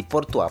gracias a ti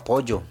por tu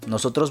apoyo.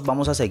 Nosotros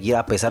vamos a seguir,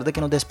 a pesar de que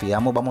nos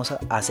despidamos, vamos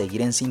a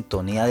seguir en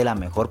sintonía de la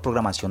mejor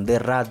programación de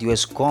Radio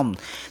Escom.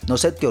 No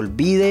se te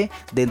olvide,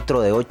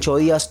 dentro de 8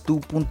 días tu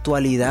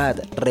puntualidad.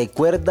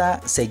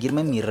 Recuerda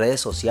seguirme en mis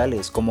redes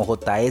sociales como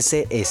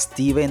JS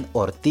Steven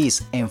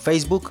Ortiz en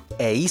Facebook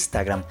e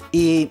Instagram.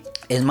 Y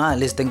es más,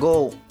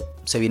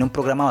 se viene un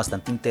programa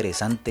bastante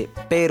interesante,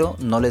 pero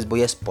no les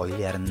voy a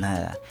spoilear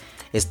nada.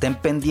 Estén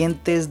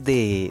pendientes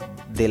de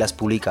las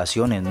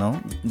publicaciones,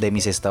 ¿no? De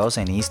mis estados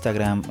en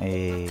Instagram.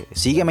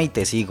 Sígueme y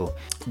te sigo.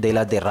 De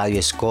las de Radio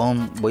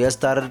Escom. Voy a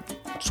estar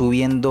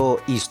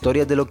subiendo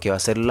historias de lo que va a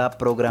ser la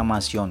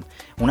programación.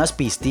 Unas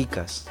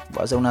pisticas.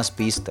 Voy a hacer unas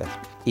pistas.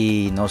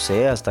 Y no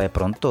sé, hasta de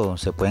pronto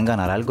se pueden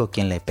ganar algo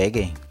quien le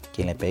pegue.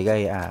 Quien le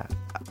pegue a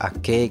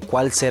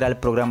cuál será el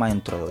programa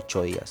dentro de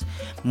 8 días.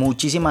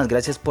 Muchísimas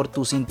gracias por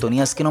tu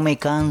sintonía. Es que no me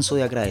canso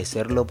de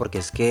agradecerlo, porque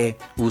es que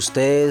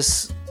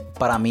ustedes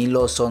para mí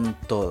lo son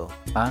todo.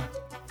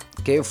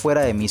 Que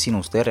fuera de mí sin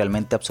ustedes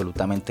realmente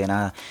absolutamente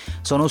nada.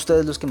 Son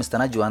ustedes los que me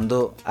están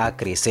ayudando a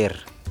crecer,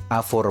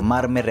 a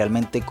formarme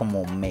realmente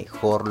como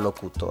mejor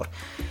locutor.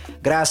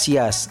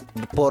 Gracias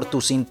por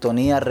tu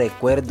sintonía.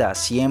 Recuerda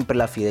siempre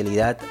la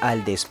fidelidad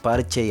al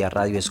Desparche y a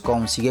Radio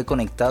Escom. Sigue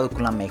conectado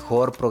con la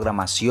mejor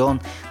programación.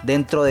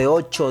 Dentro de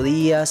 8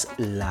 días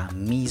la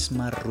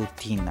misma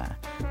rutina.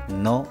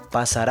 No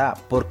pasará,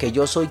 porque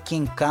yo soy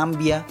quien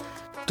cambia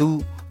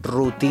tu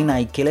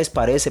rutina. ¿Y qué les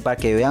parece? Para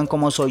que vean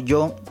cómo soy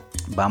yo,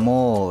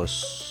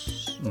 vamos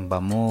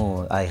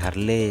a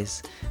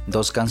dejarles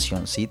 2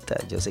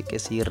 cancioncitas. Yo sé que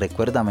sí,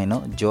 recuérdame,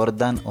 ¿no?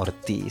 Jordan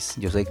Ortiz,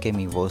 yo sé que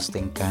mi voz te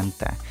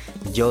encanta.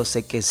 Yo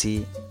sé que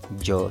sí.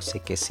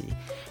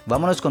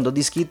 Vámonos con 2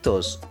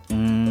 disquitos.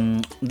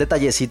 Un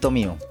detallecito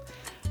mío.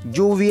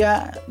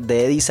 Lluvia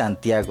de Eddie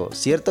Santiago,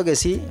 ¿cierto que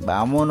sí?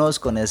 Vámonos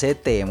con ese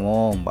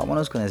temón.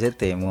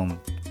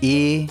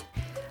 Y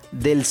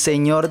del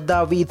señor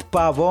David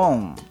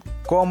Pavón,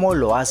 ¿cómo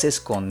lo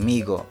haces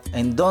conmigo?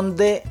 ¿En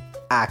dónde?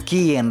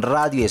 Aquí en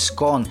Radio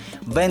Escom.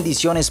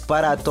 Bendiciones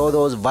para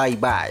todos. Bye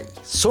bye.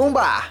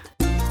 ¡Zumba!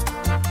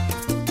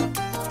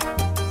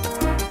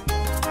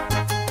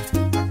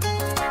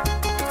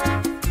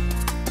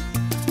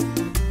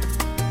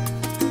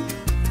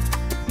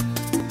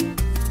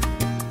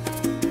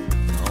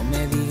 No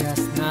me digas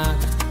nada,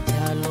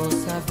 ya lo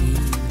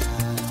sabía,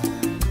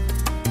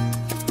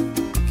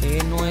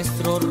 que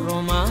nuestro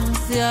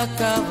romance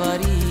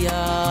acabaría.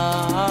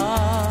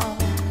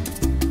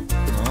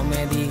 No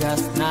me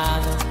digas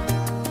nada,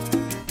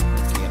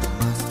 no quiero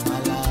más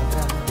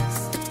palabras,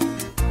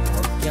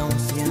 porque aun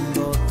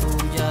siendo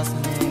tuyas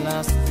me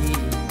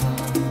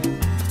lastiman.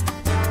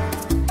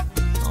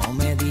 No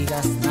me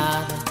digas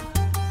nada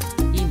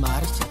y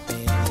márchate.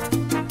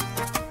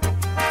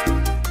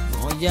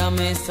 No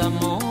llames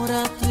amor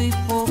a tu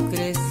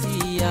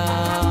hipocresía.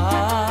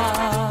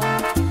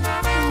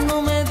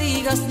 No me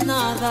digas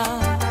nada,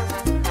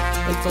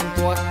 el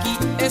tonto aquí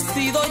he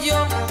sido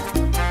yo.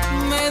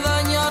 Me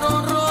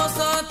dañaron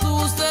rosa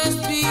tus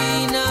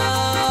espinas.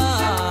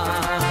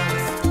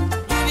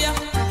 Lluvia,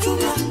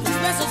 lluvia, tus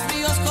besos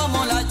fríos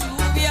como la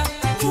lluvia,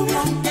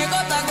 lluvia, que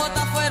gota a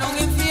gota fueron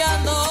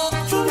enfriando,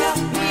 lluvia,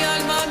 mi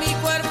alma, mi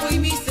cuerpo y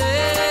mi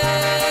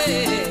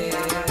ser.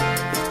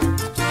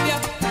 Lluvia,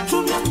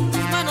 lluvia,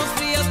 tus manos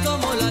frías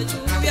como la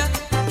lluvia,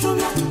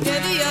 lluvia, que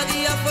día a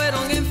día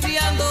fueron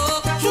enfriando,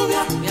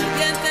 lluvia, mi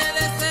ardiente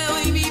deseo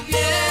y mi piel.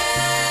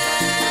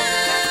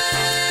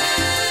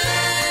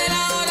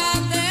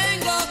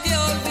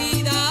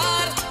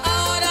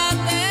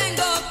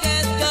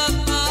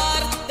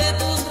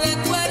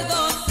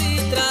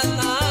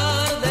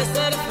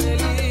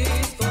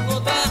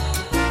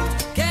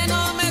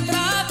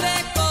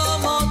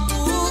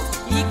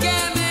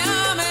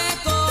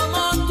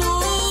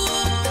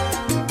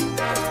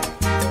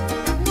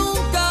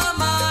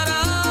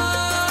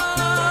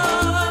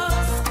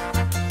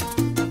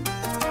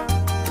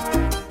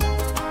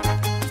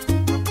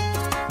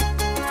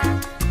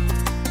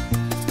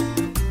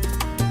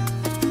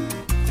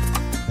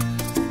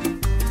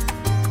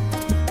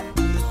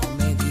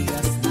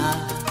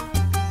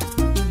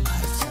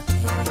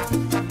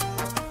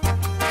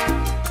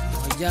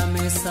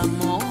 Llames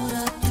amor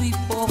a tu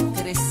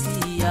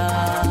hipocresía.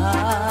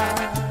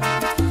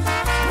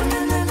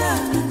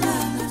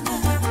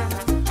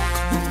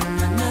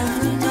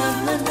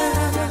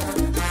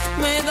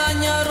 Me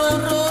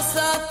dañaron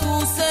rosa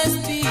tus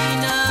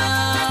espinas.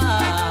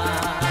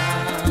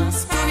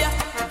 Lluvia,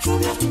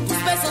 lluvia, tus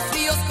besos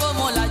fríos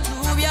como la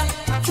lluvia,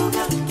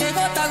 lluvia, que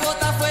gota a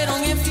gota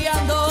fueron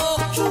enfriando,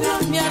 lluvia,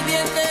 mi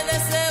ardiente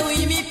deseo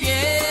y mi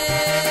piel.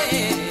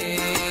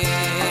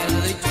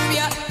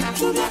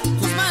 Lluvia,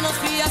 tus manos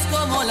frías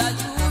como la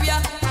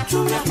lluvia,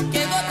 lluvia,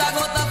 que gota a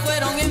gota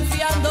fueron enfriando.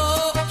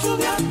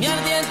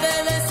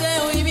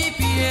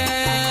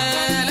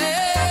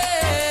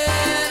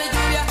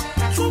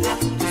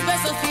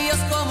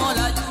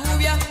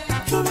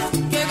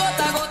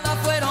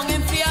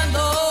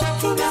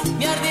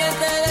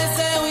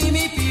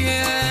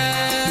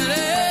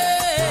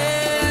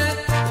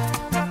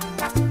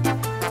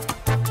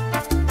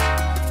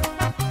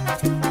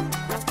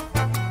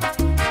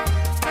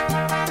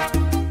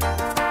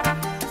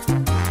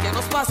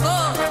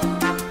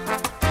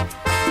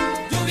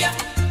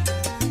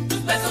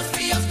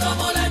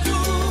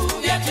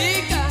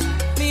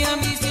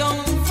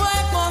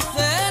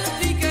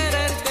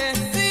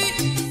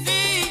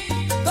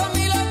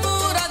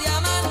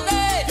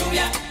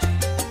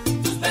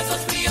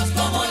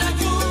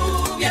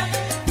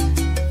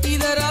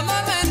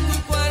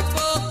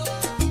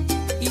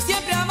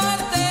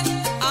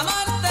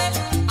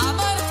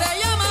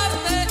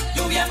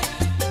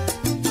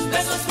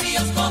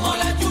 fríos como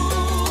la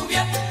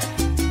lluvia.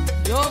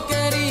 Yo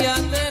quería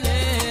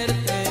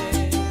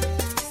tenerte,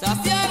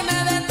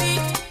 saciarme de ti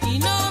y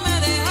no me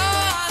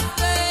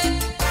dejaste.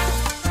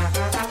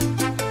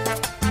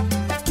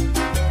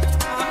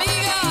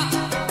 Amiga,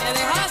 me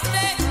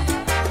dejaste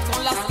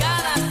con las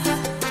ganas.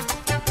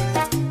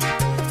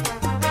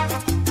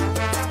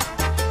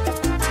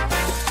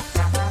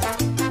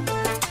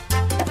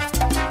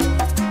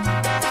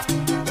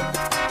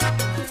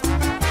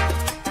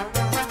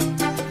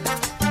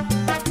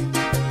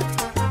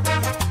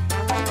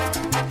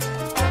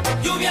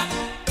 Lluvia,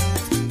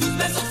 tus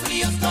besos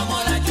fríos como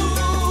la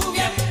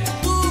lluvia.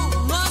 Tú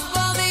no has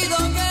podido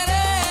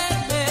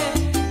quererme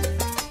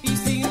y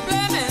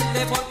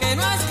simplemente porque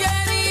no has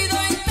querido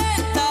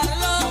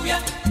intentarlo. Lluvia,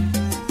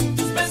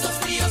 tus besos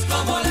fríos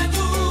como la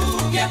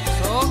lluvia.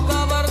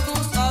 Socavar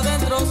tus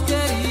adentros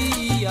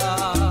quería,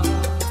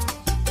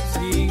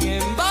 sin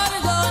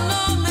embargo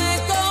no me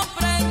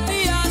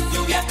comprendías.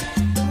 Lluvia,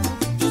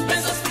 tus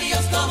besos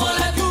fríos como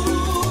la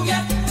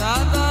lluvia.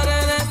 Trataré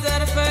de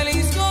ser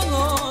feliz con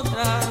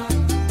otra,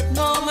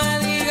 no me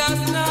digas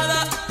nada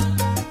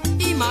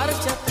y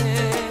márchate.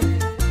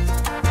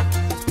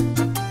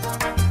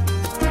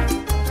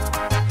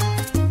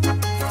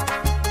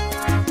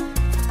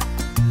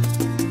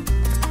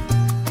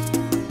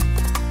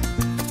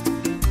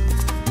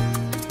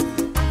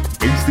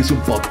 Este es un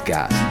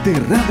podcast de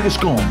Radio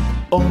Escom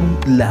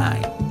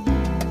Online.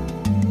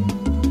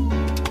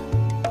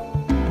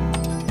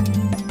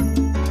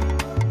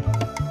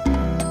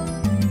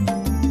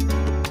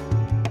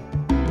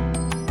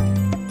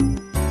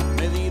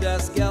 Me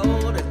dirás que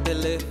ahora el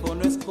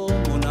teléfono es como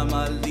una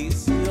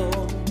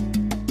maldición,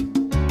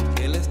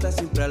 que él está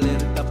siempre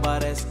alerta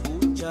para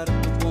escuchar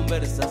tu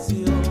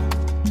conversación,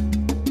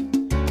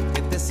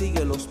 que te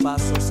sigue los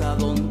pasos a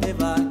donde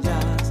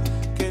vayas,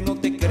 que no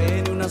te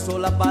cree ni una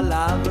sola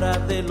palabra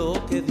de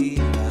lo que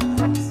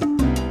digas,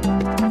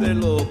 de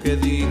lo que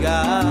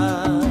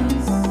digas.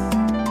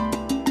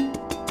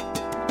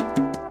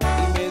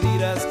 Y me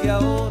dirás que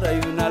ahora hay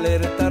una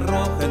alerta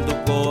roja en tu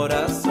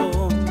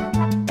corazón,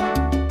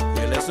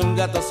 que él es un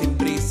gato sin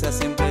prisa,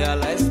 siempre a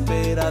la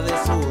espera de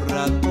su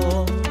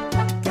ratón,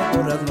 que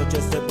por las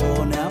noches te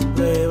pone a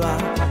prueba,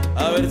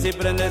 a ver si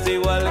prendes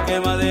igual que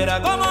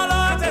madera, como lo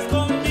haces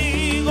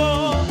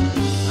conmigo,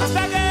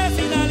 hasta que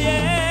sin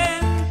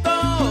aliento,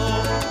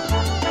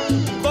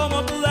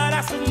 como tú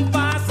darás un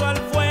paso al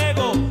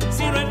fuego,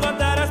 si no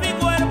encontraras mi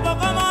cuerpo,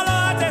 como lo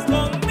haces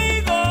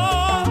conmigo,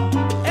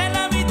 en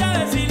la mitad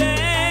del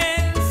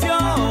silencio,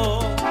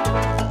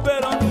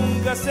 pero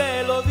nunca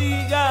se lo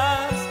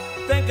digas,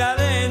 te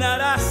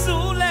encadenará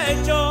su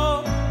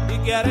lecho, y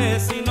qué haré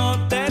si no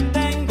te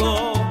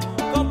tengo,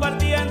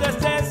 compartiendo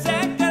este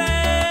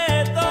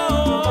secreto.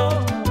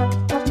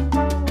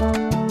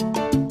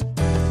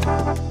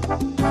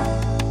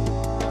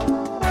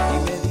 Y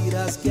me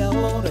dirás que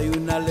ahora hay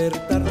una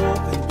alerta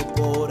roja en tu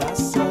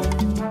corazón,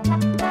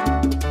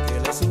 que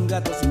él es un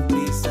gato sin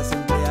prisa,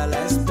 siempre a la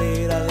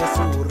espera de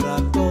su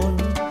ratón,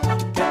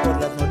 que por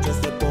las noches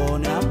te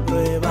pone a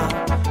prueba,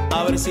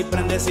 a ver si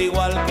prendes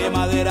igual que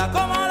madera,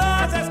 como lo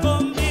haces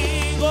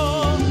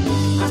conmigo,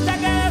 hasta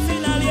que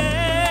sin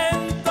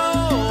aliento,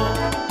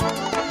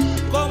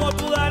 como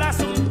tú darás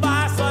un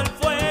paso al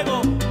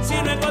fuego, si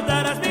no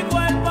encontrarás mi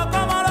cuerpo,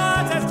 como lo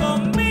haces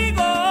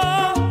conmigo,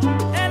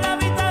 en la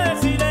mitad del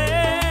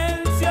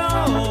silencio,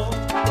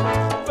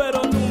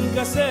 pero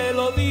nunca se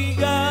lo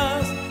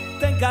digas,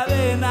 te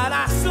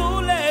encadenará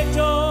su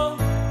lecho,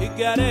 y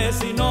qué haré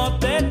si no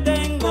te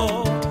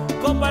tengo,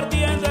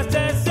 compartiendo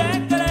este secreto.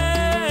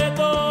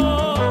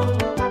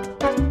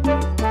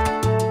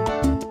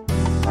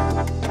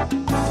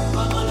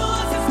 ¿Cómo lo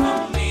haces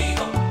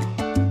conmigo,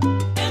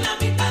 en la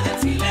mitad del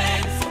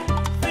silencio?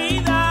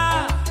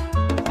 Vida,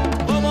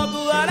 como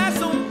tú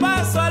darás un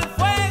paso al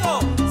fuego,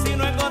 si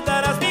no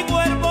encontrarás mi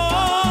cuerpo.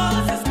 ¿Cómo lo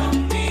haces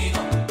conmigo,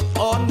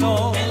 oh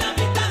no, en la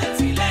mitad del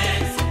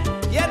silencio?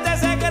 Y este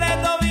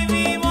secreto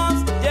vivimos,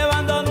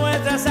 llevando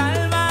nuestras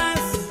almas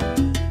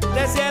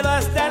del cielo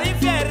hasta el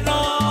infierno.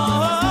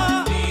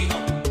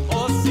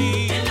 Oh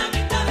sí, en la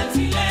mitad del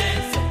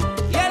silencio.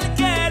 Y él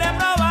quiere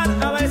probar,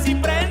 a ver si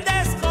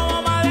prendes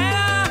como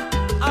madera,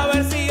 a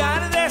ver si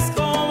ardes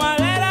como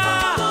madera.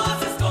 ¿Cómo lo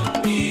haces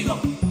conmigo?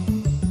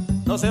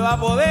 No se va a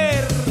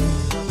poder.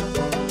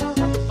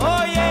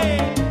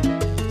 Oye,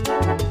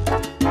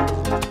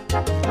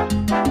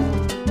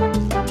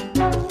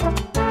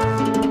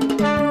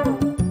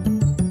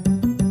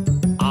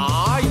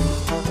 ay,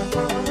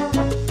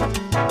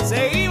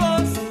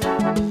 seguimos.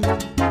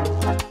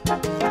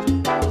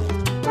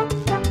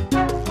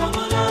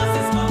 ¿Cómo lo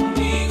haces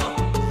conmigo,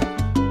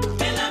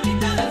 en la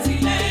mitad del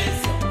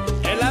silencio?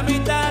 En la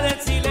mitad del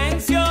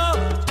silencio,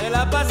 te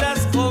la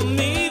pasas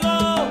conmigo,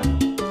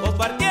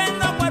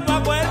 compartiendo cuerpo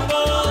a cuerpo.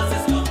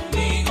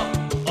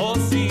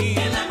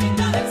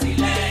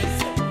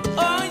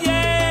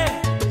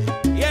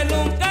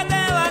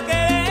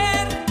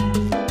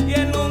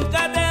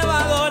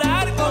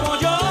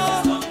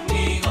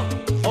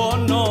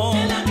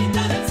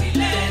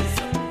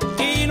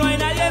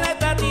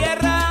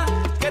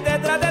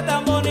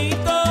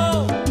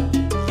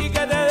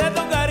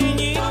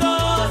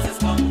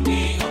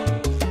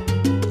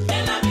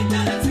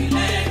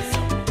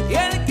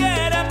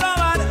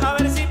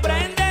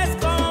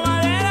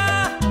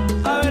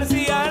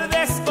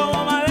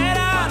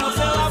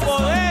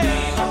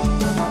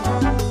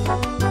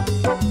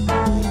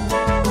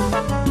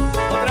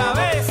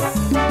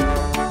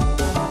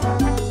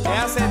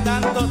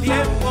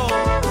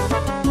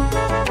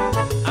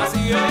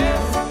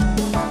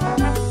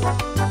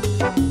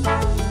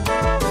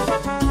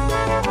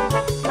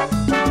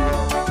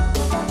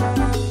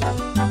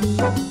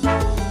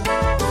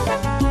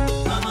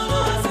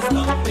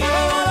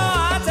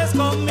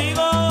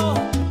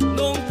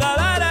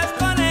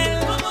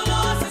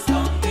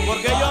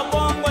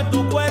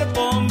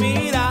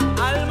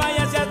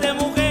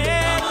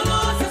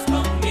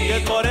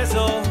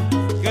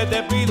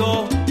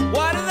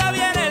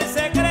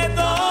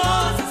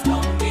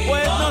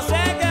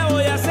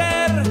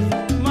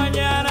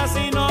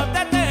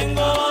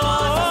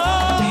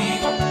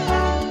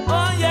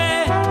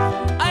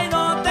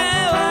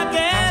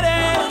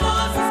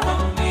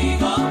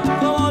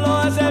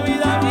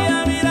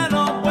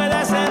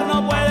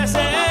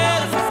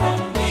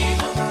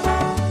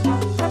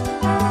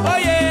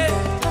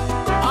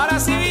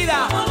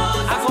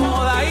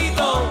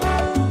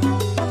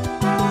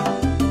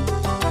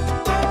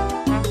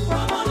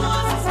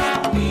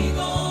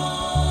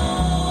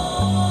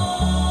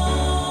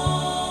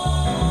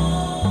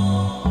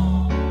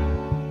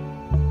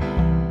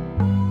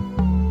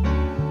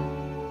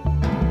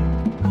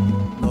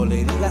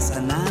 le digas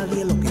a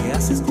nadie lo que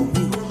haces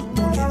conmigo.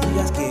 No le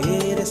digas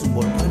que eres un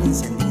volcán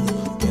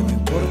encendido. Que no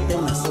importe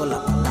una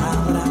sola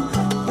palabra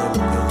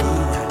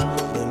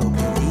de lo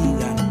que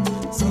digan.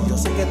 Si yo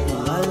sé que tu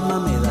alma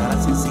me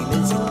darás en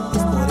silencio,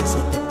 pues por eso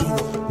te pido,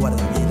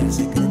 guarda bien el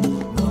secreto.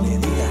 No le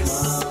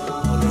digas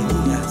nada, no le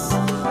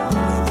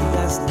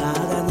digas,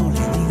 nena, no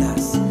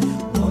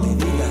le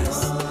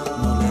digas,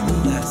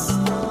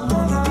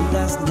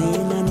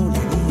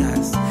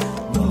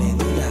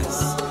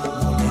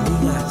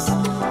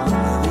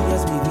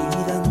 mi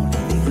vida, no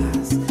le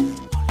digas.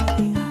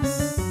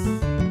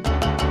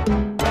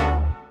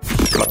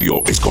 Radio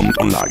Escom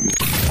Online.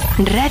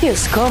 Radio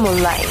Escom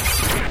Online.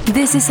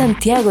 Desde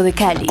Santiago de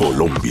Cali,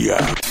 Colombia.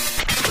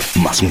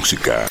 Más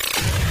música.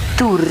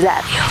 Tu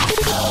radio.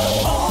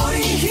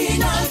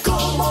 Original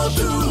como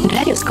tú.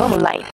 Radio Escom Online.